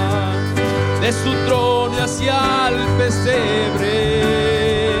 De su trono hacia el pesebre,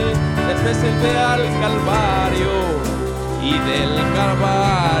 del pesebre al Calvario y del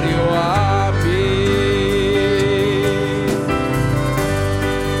Calvario a mí.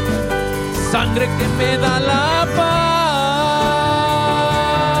 Sangre que me da la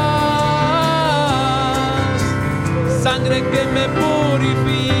paz, sangre que me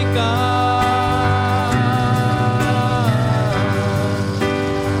purifica,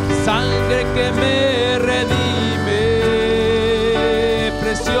 sangre que me redime,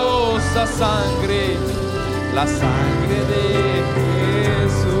 preciosa sangre, la sangre de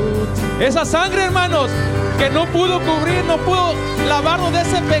Jesús. Esa sangre, hermanos, que no pudo cubrir, no pudo lavarnos de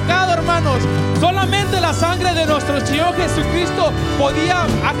ese pecado, hermanos. Solamente la sangre de nuestro Señor Jesucristo podía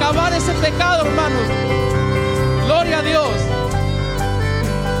acabar ese pecado, hermanos. Gloria a Dios.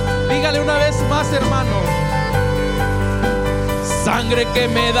 Dígale una vez más, hermano. Sangre que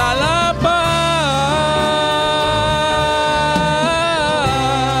me da la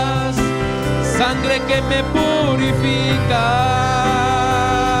paz, sangre que me purifica,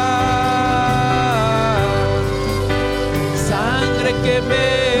 sangre que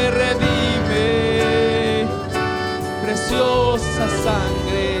me redime, preciosa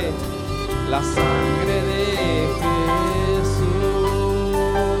sangre, la sangre de Jesús.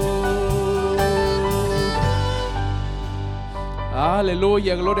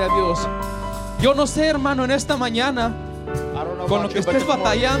 Aleluya, gloria a Dios. Yo no sé, hermano, en esta mañana, I don't know con lo about que you, but estés this morning,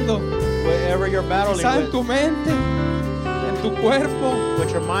 batallando, whatever you're battling quizá en with, tu mente, en tu cuerpo.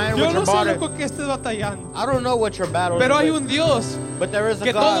 with your mind, Yo with no your sé body. lo con que estés batallando, I don't know what you're battling pero hay with, un Dios but there is a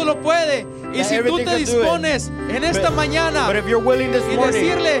que God. todo lo puede. Y that si tú everything te can do it. dispones en esta But- mañana But if you're willing this y morning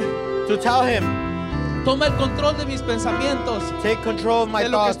decirle, to tell Him, toma el control de mis pensamientos, take control of my de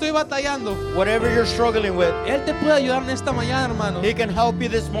lo que thoughts, estoy batallando, whatever you're struggling with, Él te puede ayudar en esta mañana, hermano. He can help you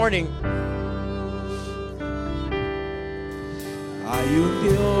this morning. Hay un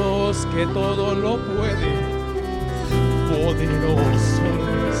Dios que todo lo puede, poderoso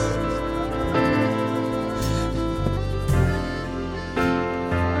es.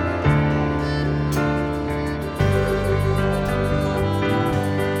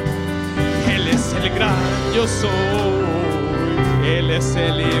 Él es el gran yo soy, Él es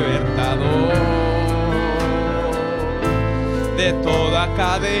el libertador de toda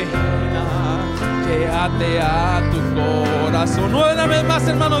cadena que ate a tu corazón. Una vez más,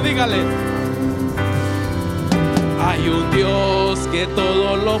 hermano, dígale. Hay un Dios que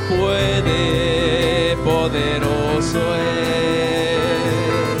todo lo puede, poderoso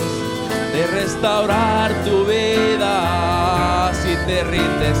es de restaurar tu vida si te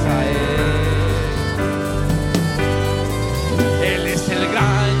rindes a Él. Él es el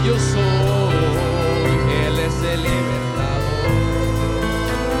gran yo soy, Él es el libertador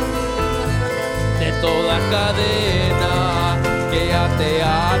de toda cadena que ate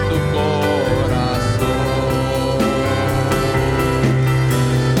a tu corazón.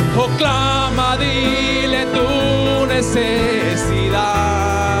 Oh, clama, dile tu necesidad.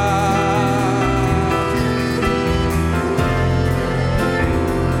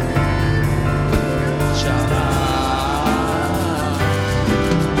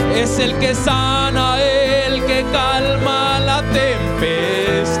 Shaddai es el que sana, el que calma la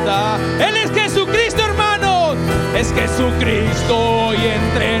tempestad. Él es Jesucristo, hermanos. Es Jesucristo y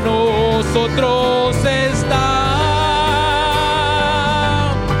entre nosotros está.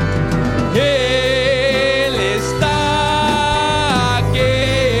 Él está aquí.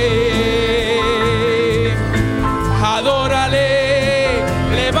 Adórale,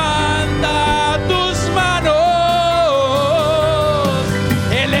 levanta tus manos.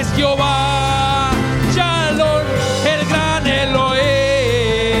 Él es Jehová, Shalom, el gran Elohim.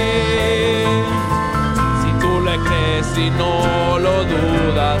 Si tú le crees y no lo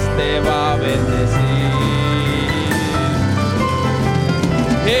dudas, te va a bendecir.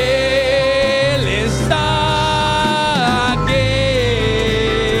 Él está aquí.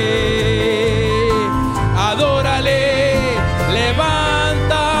 Adórale.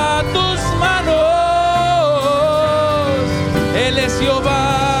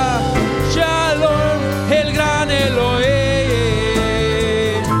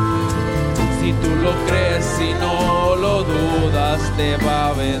 te va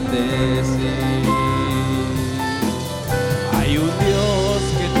a bendecir. Hay un Dios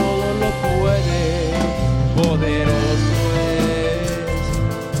que todo lo puede, poderoso es.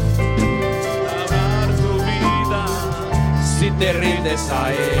 Salvar tu vida si te rindes a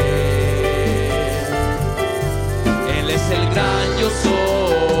Él. Él es el gran yo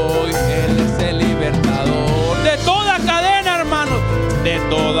soy, Él es el libertador de toda cadena, hermanos, de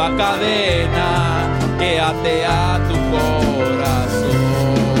toda cadena que ate a tu corazón.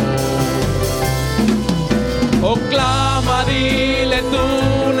 Oh, clama, dile tu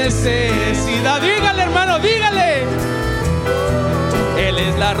necesidad. Dígale, hermano, dígale. Él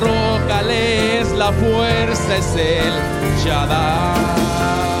es la roca, Él es la fuerza, es el Shaddai.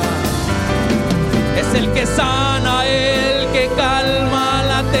 Es el que sana, el que calma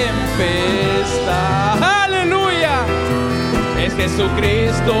la tempestad. ¡Aleluya! Es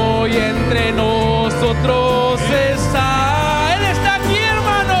Jesucristo y entre nosotros está. Él está aquí,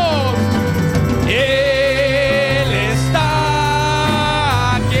 hermanos. Él está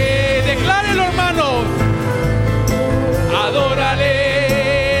aquí. Declárelo, hermanos. Adórale,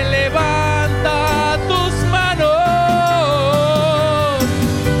 levanta tus manos.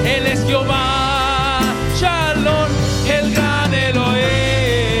 Él es Jehová.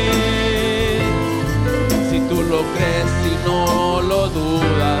 Crees y no lo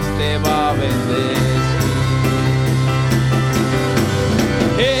dudas, te va a bendecir.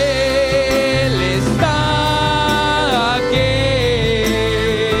 Él está aquí.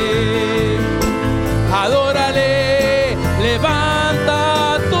 Adórale,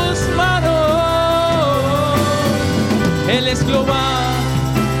 levanta tus manos. Él es Jehová,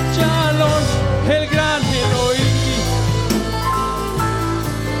 Shalom, el gran Elohim.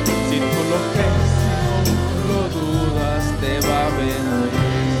 Si tú lo crees, te va a bendecir.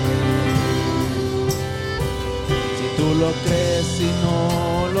 Si tú lo crees y no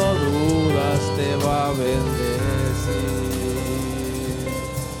lo dudas, te va a bendecir.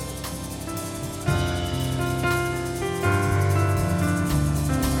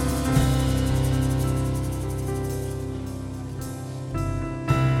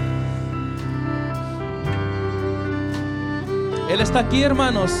 Él está aquí,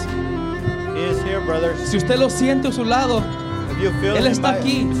 hermanos. He is here, brothers. Si usted lo siente a su lado, If you feel Él him está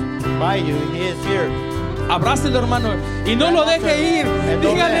aquí. by you, he is here. Abrácelo, hermano, y no lo deje ir.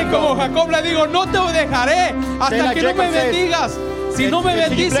 Dígale como Jacob le digo, no te dejaré hasta que no me bendigas. Si no me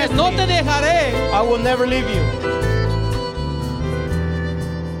bendices, no te dejaré. I will never leave you.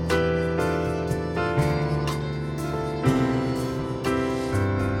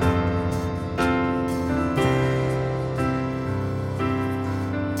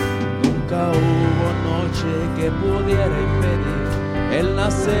 Que pudiera impedir el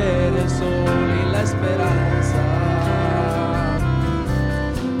nacer, el sol y la esperanza.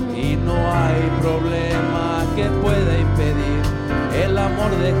 Y no hay problema que pueda impedir el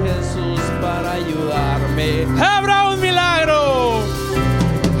amor de Jesús para ayudarme. Habrá un milagro,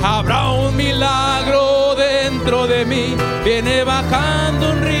 habrá un milagro dentro de mí. Viene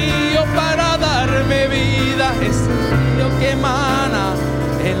bajando un río para darme vida. Es el río que emana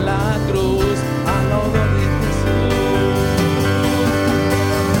en la cruz al lado de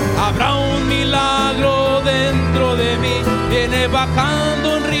habrá un milagro dentro de mí. Viene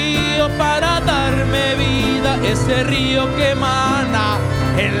bajando un río para darme vida. Ese río que emana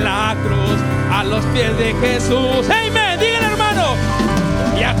en la cruz a los pies de Jesús. ¡Amén! Díganle, hermano.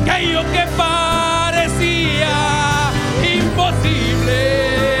 Y aquello que parecía imposible,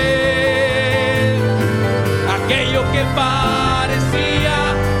 aquello que parecía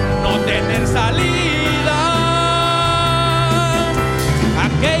no tener salida,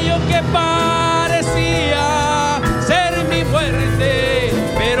 aquello que parecía ser mi muerte,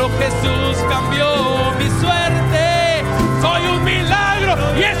 pero Jesús cambió mi suerte. Soy un milagro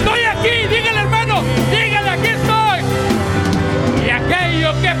y estoy aquí. Dígale, hermano, dígale, aquí estoy. Y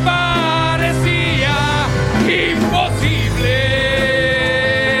aquello que parecía imposible,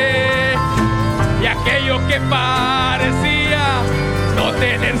 y aquello que parecía no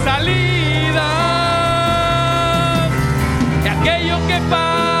tener salida, y aquello que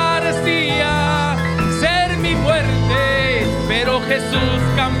parecía ser mi muerte, pero Jesús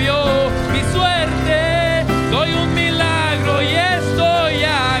cambió mi suerte. Soy un milagro y estoy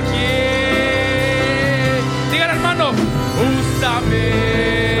aquí. Dígale, hermano, úsame,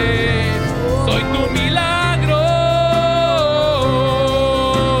 soy tu milagro.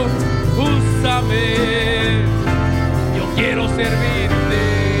 Úsame, yo quiero servirte.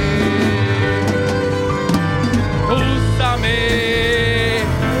 Úsame,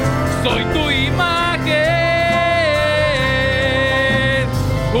 soy tu imagen.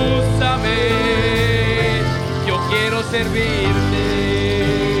 servirte.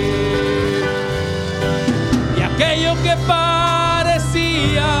 Y aquello que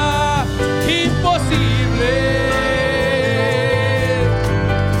parecía imposible,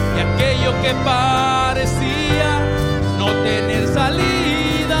 y aquello que parecía no tener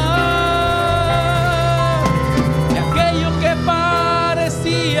salida, y aquello que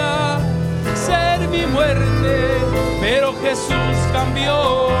parecía ser mi muerte, pero Jesús cambió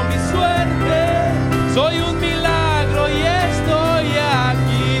mi suerte. Soy un milagro y estoy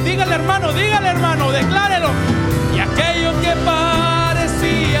aquí. Dígale hermano, declárelo. Y aquello que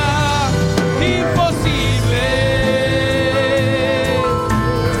parecía imposible,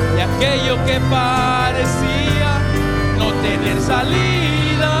 y aquello que parecía no tener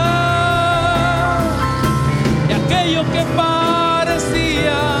salida, y aquello que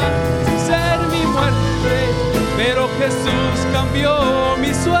parecía ser mi muerte, pero Jesús cambió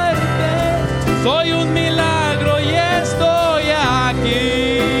mi suerte. Soy un milagro y estoy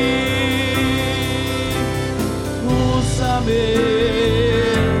aquí. Úsame,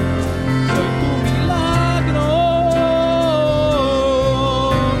 soy tu milagro.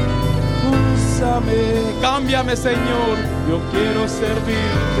 Úsame, cámbiame, Señor, yo quiero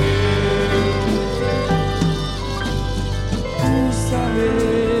servirte. Úsame,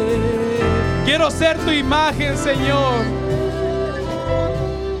 quiero ser tu imagen, Señor.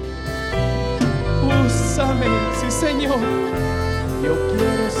 Úsame, sí, Señor, yo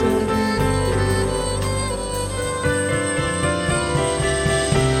quiero servirte.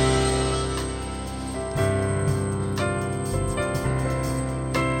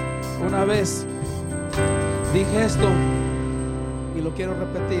 Una vez dije esto y lo quiero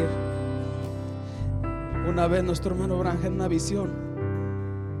repetir. Una vez nuestro hermano Branham en una visión,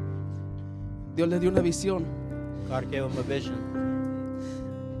 Dios le dio una visión. God gave him a vision.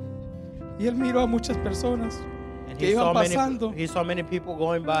 Y él miró a muchas personas And que iban pasando, he saw many people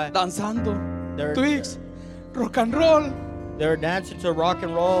going by. danzando, They're- twigs, rock and roll. They were dancing to rock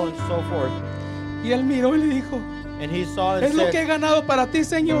and roll and so forth. Y él miró y le dijo: And he saw and es lo que he said, ganado para ti,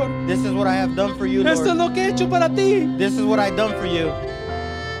 Señor. this is what I have done for you, Esto es Lord. lo que he hecho para ti. This is what I done for you.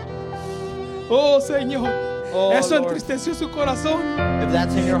 Oh, Señor. Oh, Eso Lord. entristeció su corazón. If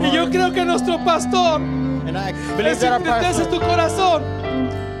that's in your Y yo heart, creo que nuestro pastor and I believe eso that our entristece tu pastor, corazón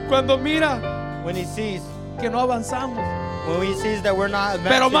cuando mira when he sees que no avanzamos. that we're not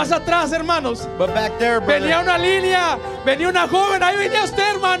Pero advancing, más atrás, hermanos, but back there, venía brother, una línea, venía una joven, ahí venía usted,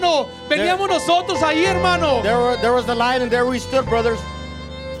 hermano. Veníamos nosotros ahí, hermano. there was the line, and there we stood, brothers.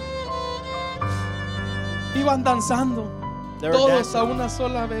 Iban danzando, They were todos dancing. a una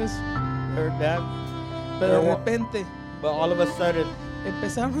sola vez. They were dancing. Pero de They were- repente But all of a sudden,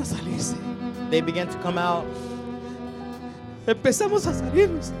 empezaron a salirse. they began to come out. Empezamos a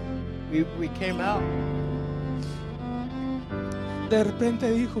salirnos. We came out. De repente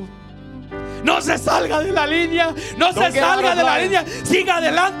dijo: no se salga de la línea, no se Don't get out salga of de la line. línea, siga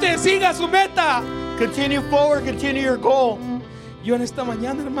adelante, siga su meta. Continue forward, continue your goal. Yo en esta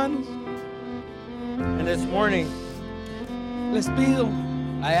mañana, hermanos, And this morning, les pido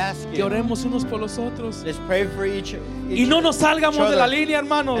I ask que you, oremos unos por los otros let's pray for each y no nos salgamos de la other. línea,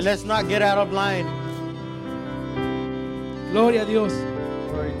 hermanos. And let's not get out of line. Gloria a Dios.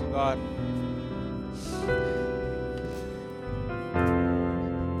 Glory to God.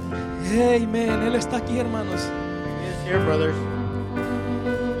 Amen. Él está aquí, hermanos. He is here, brothers.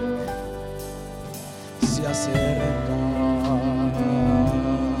 Se acerca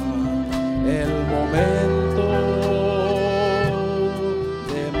el momento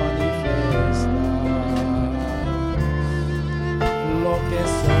de manifestar lo que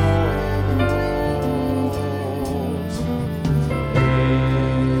somos.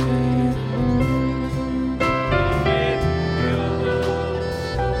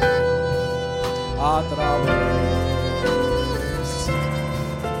 A través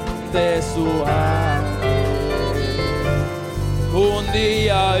de su arte, un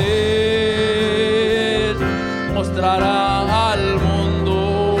día Él mostrará al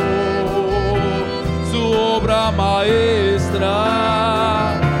mundo su obra maestra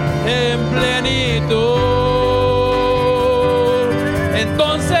en plenitud.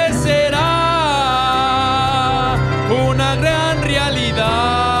 Entonces será una gran realidad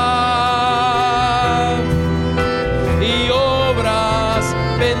y obras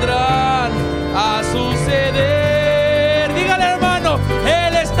vendrán a suceder. Dígale, hermano,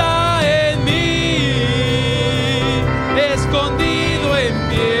 Él está en mí, escondido en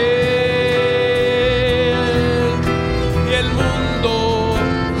piel.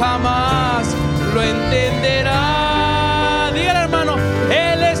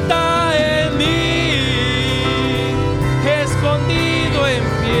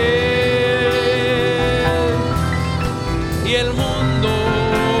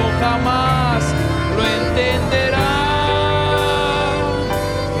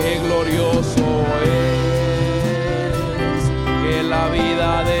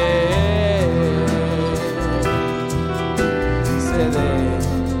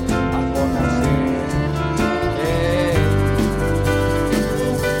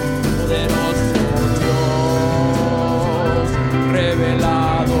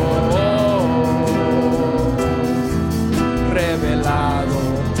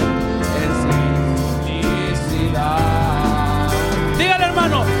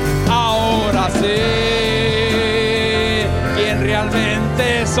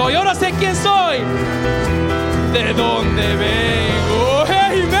 soy, ahora sé quién soy, de dónde vengo,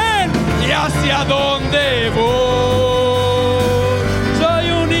 amén, y hacia dónde voy.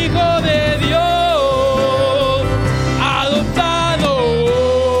 Soy un hijo de Dios, adoptado,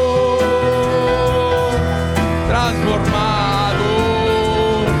 transformado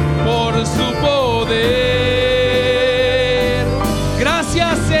por su poder.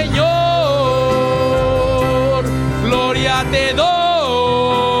 Gracias, Señor, gloria te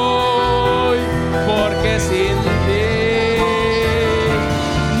doy, porque sin ti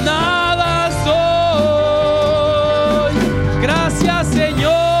nada soy. Gracias,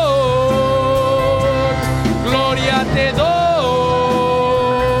 Señor, gloria te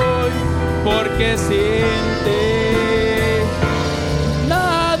doy, porque sin ti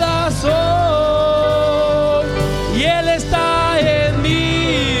nada soy. Y Él está en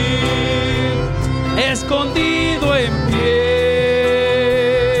mí, escondido en pie,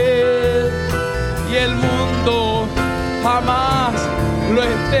 y el mundo jamás lo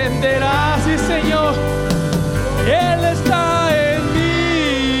entenderá. Sí, Señor, Él está en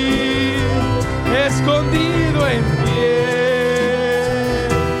mí, escondido en pie,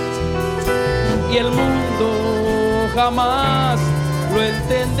 y el mundo jamás lo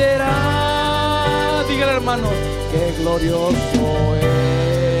entenderá. Dígale, hermano, qué glorioso es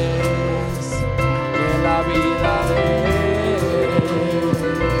que la vida de Él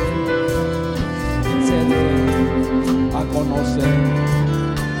se dé a conocer en mí.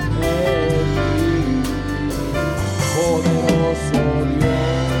 Poderoso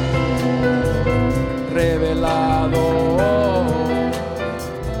Dios, revelado,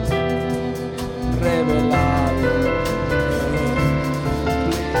 revelado en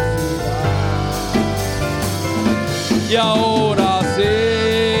felicidad. Y ahora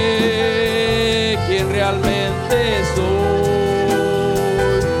sé quién realmente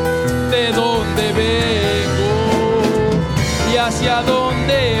soy, de dónde vengo y hacia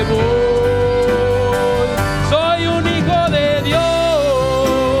dónde voy. Soy un hijo de Dios,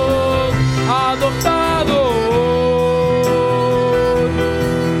 adoptado,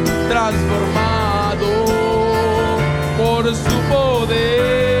 transformado por su poder.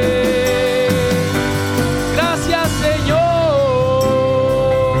 Gracias, Señor,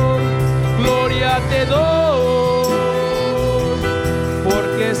 gloria te doy,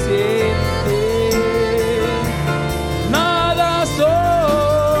 porque sin ti nada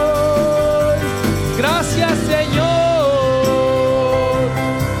soy. Gracias, Señor,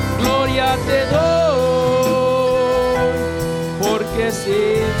 gloria te doy, porque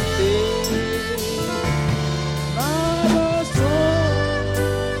sin ti nada soy.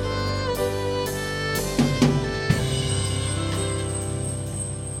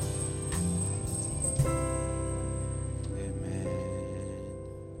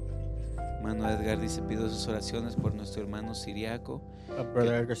 Hermano Edgar dice, pido sus oraciones por nuestro hermano siriaco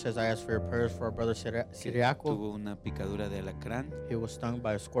Brother Edgar says, I ask for your prayers for our brother que Siriaco. tuvo una picadura de alacrán He was stung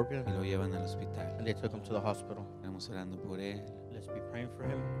by a scorpion, y lo llevan al hospital. and they took him to the hospital. Estamos orando por él. Let's be praying for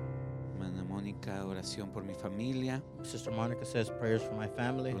him. Hermana Mónica, oración por mi familia, Sister Monica says, prayers for my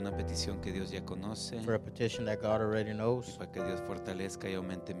family, por una petición que Dios ya conoce for a petition that God already y knows, para que Dios fortalezca y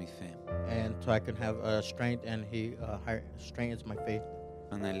aumente mi fe. and so I can have strength, and He strengthens my faith.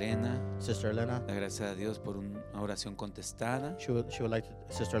 Hermana Elena, Sister Elena, da gracias a Dios por una oración contestada, she would like to,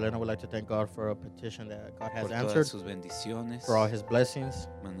 Sister Elena would like to thank God for a petition that God has por answered, todas sus bendiciones. for all His blessings.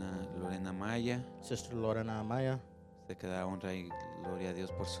 Hermana Lorena Maya, Sister Lorena Amaya, se queda honra y gloria a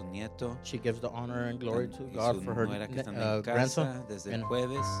Dios por su nieto she gives the honor and glory to y God su for her nuera que están en grandson casa desde el and-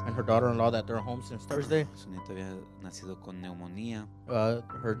 jueves. and her daughter-in-law that they're home since Thursday. Su nieto había nacido con neumonía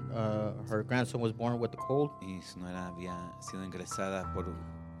Her grandson was born with the cold, y su nuera había sido ingresada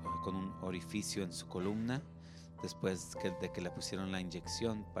con un orificio en su columna después de que le pusieron la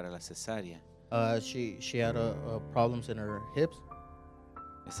inyección para la cesárea. she had problems in her hips,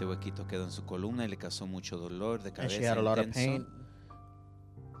 Ese huequito quedó en su columna y le causó mucho dolor de and she cabeza had a lot of intenso, pain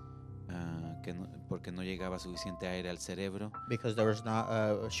porque no llegaba suficiente aire al cerebro because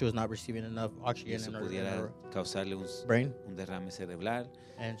she was not receiving enough y oxygen eso in pudiera her causarle brain, un derrame cerebral,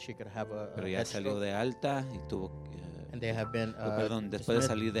 and she could have a pero ya head salió stroke. de alta y tuvo And they have been después de dismissed.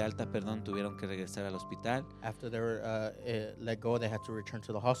 salir de alta, tuvieron que regresar al hospital. After they were let go, they had to return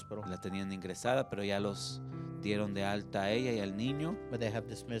to the hospital. La tenían ingresada, pero ya los dieron de alta a ella y al niño But they have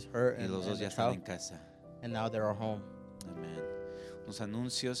dismissed her y and, los and dos the ya están child, en casa. and now they're home. Amén. unos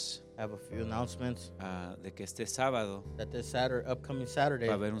anuncios I have a few announcements de que este sábado that this Saturday, upcoming Saturday,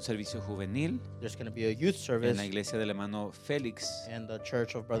 va a haber un servicio juvenil there's going to be a youth en service la iglesia del hermano Félix. in the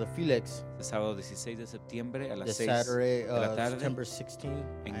church of Brother Felix. Este sábado 16 de septiembre a las This 6 Saturday, de la tarde September 16,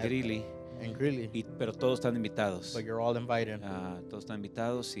 en Greeley. in Greeley. Pero todos están invitados. But you're all invited. Todos están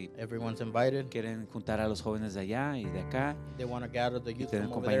invitados y Everyone's invited. quieren juntar a los jóvenes de allá y de acá They want to gather the y youth tener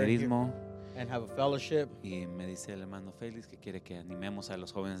from over there compañerismo. and have a fellowship. Y me dice el hermano Félix que quiere que animemos a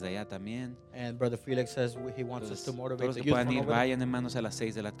los jóvenes de allá también. And Brother Felix says he wants us Entonces, to motivate todos the que youth puedan from ir, over there. vayan hermanos a las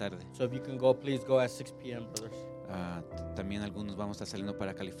 6 de la tarde. So if you can go, please go at 6 p.m., brothers. También algunos vamos a estar saliendo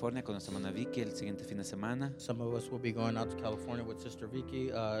para California con nuestra hermana Vicky el siguiente fin de semana. Some of us will be going out to California with Sister Vicky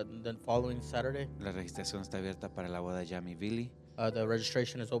the following Saturday. La registración está abierta para la boda de Jamie y Billy. The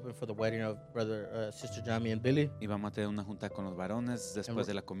registration is open for the wedding of Sister Jamie and Billy. Y vamos a tener una junta con los varones después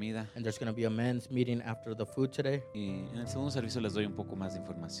de la comida. And there's going to be a men's meeting after the food today. Y en el segundo servicio les doy un poco más de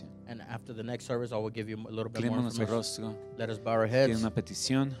información. And after the next service, I will give you a little bit more Inclinemos nuestro information. rostro. Let us bow our Tienen heads. una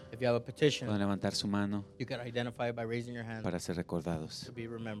petición, If you have a petition, pueden levantar su mano you can identify it by raising your hand para ser recordados. to be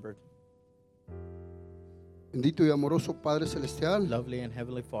remembered. Bendito y amoroso Padre Celestial, Lovely and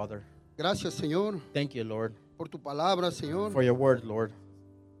Heavenly Father, gracias Señor thank you, Lord, por tu palabra, Señor, for your word, Lord,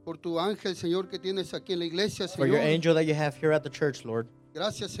 por tu ángel, Señor, que tienes aquí en la iglesia, for your Señor. angel that you have here at the church, Lord.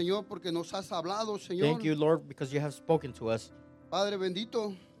 Gracias, Señor, porque nos has hablado, Señor. Thank you, Lord, because you have spoken to us. Padre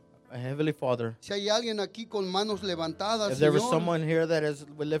bendito, Heavenly Father, si hay alguien aquí con manos levantadas, if there is Señor, someone here that is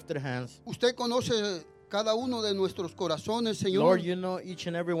with lifted hands, usted conoce cada uno de nuestros corazones, Señor, Lord, you know each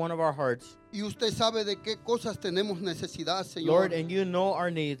and every one of our hearts, y usted sabe de qué cosas tenemos necesidad, Señor. Lord, and you know our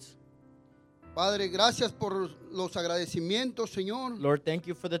needs. Padre, gracias por los agradecimientos, Señor. Lord, thank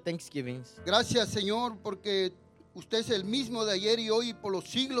you for the thanksgivings. Gracias, Señor, porque usted es el mismo de ayer y hoy y por los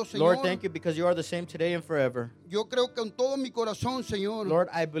siglos, Señor. Lord, thank you because you are the same today and forever. Yo creo que con todo mi corazón, Señor, Lord,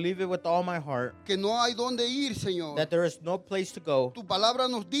 I believe it with all my heart que no hay dónde ir, Señor. that there is no place to go. Tu palabra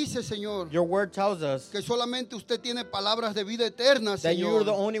nos dice, Señor, Your word tells us que solamente usted tiene palabras de vida eterna, that you are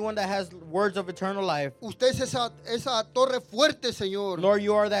the Señor. only one that has words of eternal life. Usted es esa torre fuerte, Señor, Lord,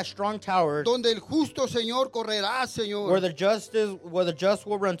 you are that strong tower donde el justo, Señor, correrá, where Señor, the just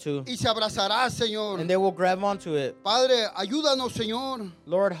will run to, y se abrazará, Señor. and they will grab onto it. Padre, ayúdanos, Señor,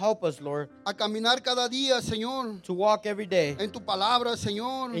 Lord, help us, Lord, a caminar cada día, Señor, to walk every day en tu palabra,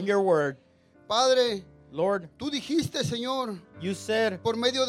 Señor. in your word. Padre, Lord, tú dijiste, Señor, you said por medio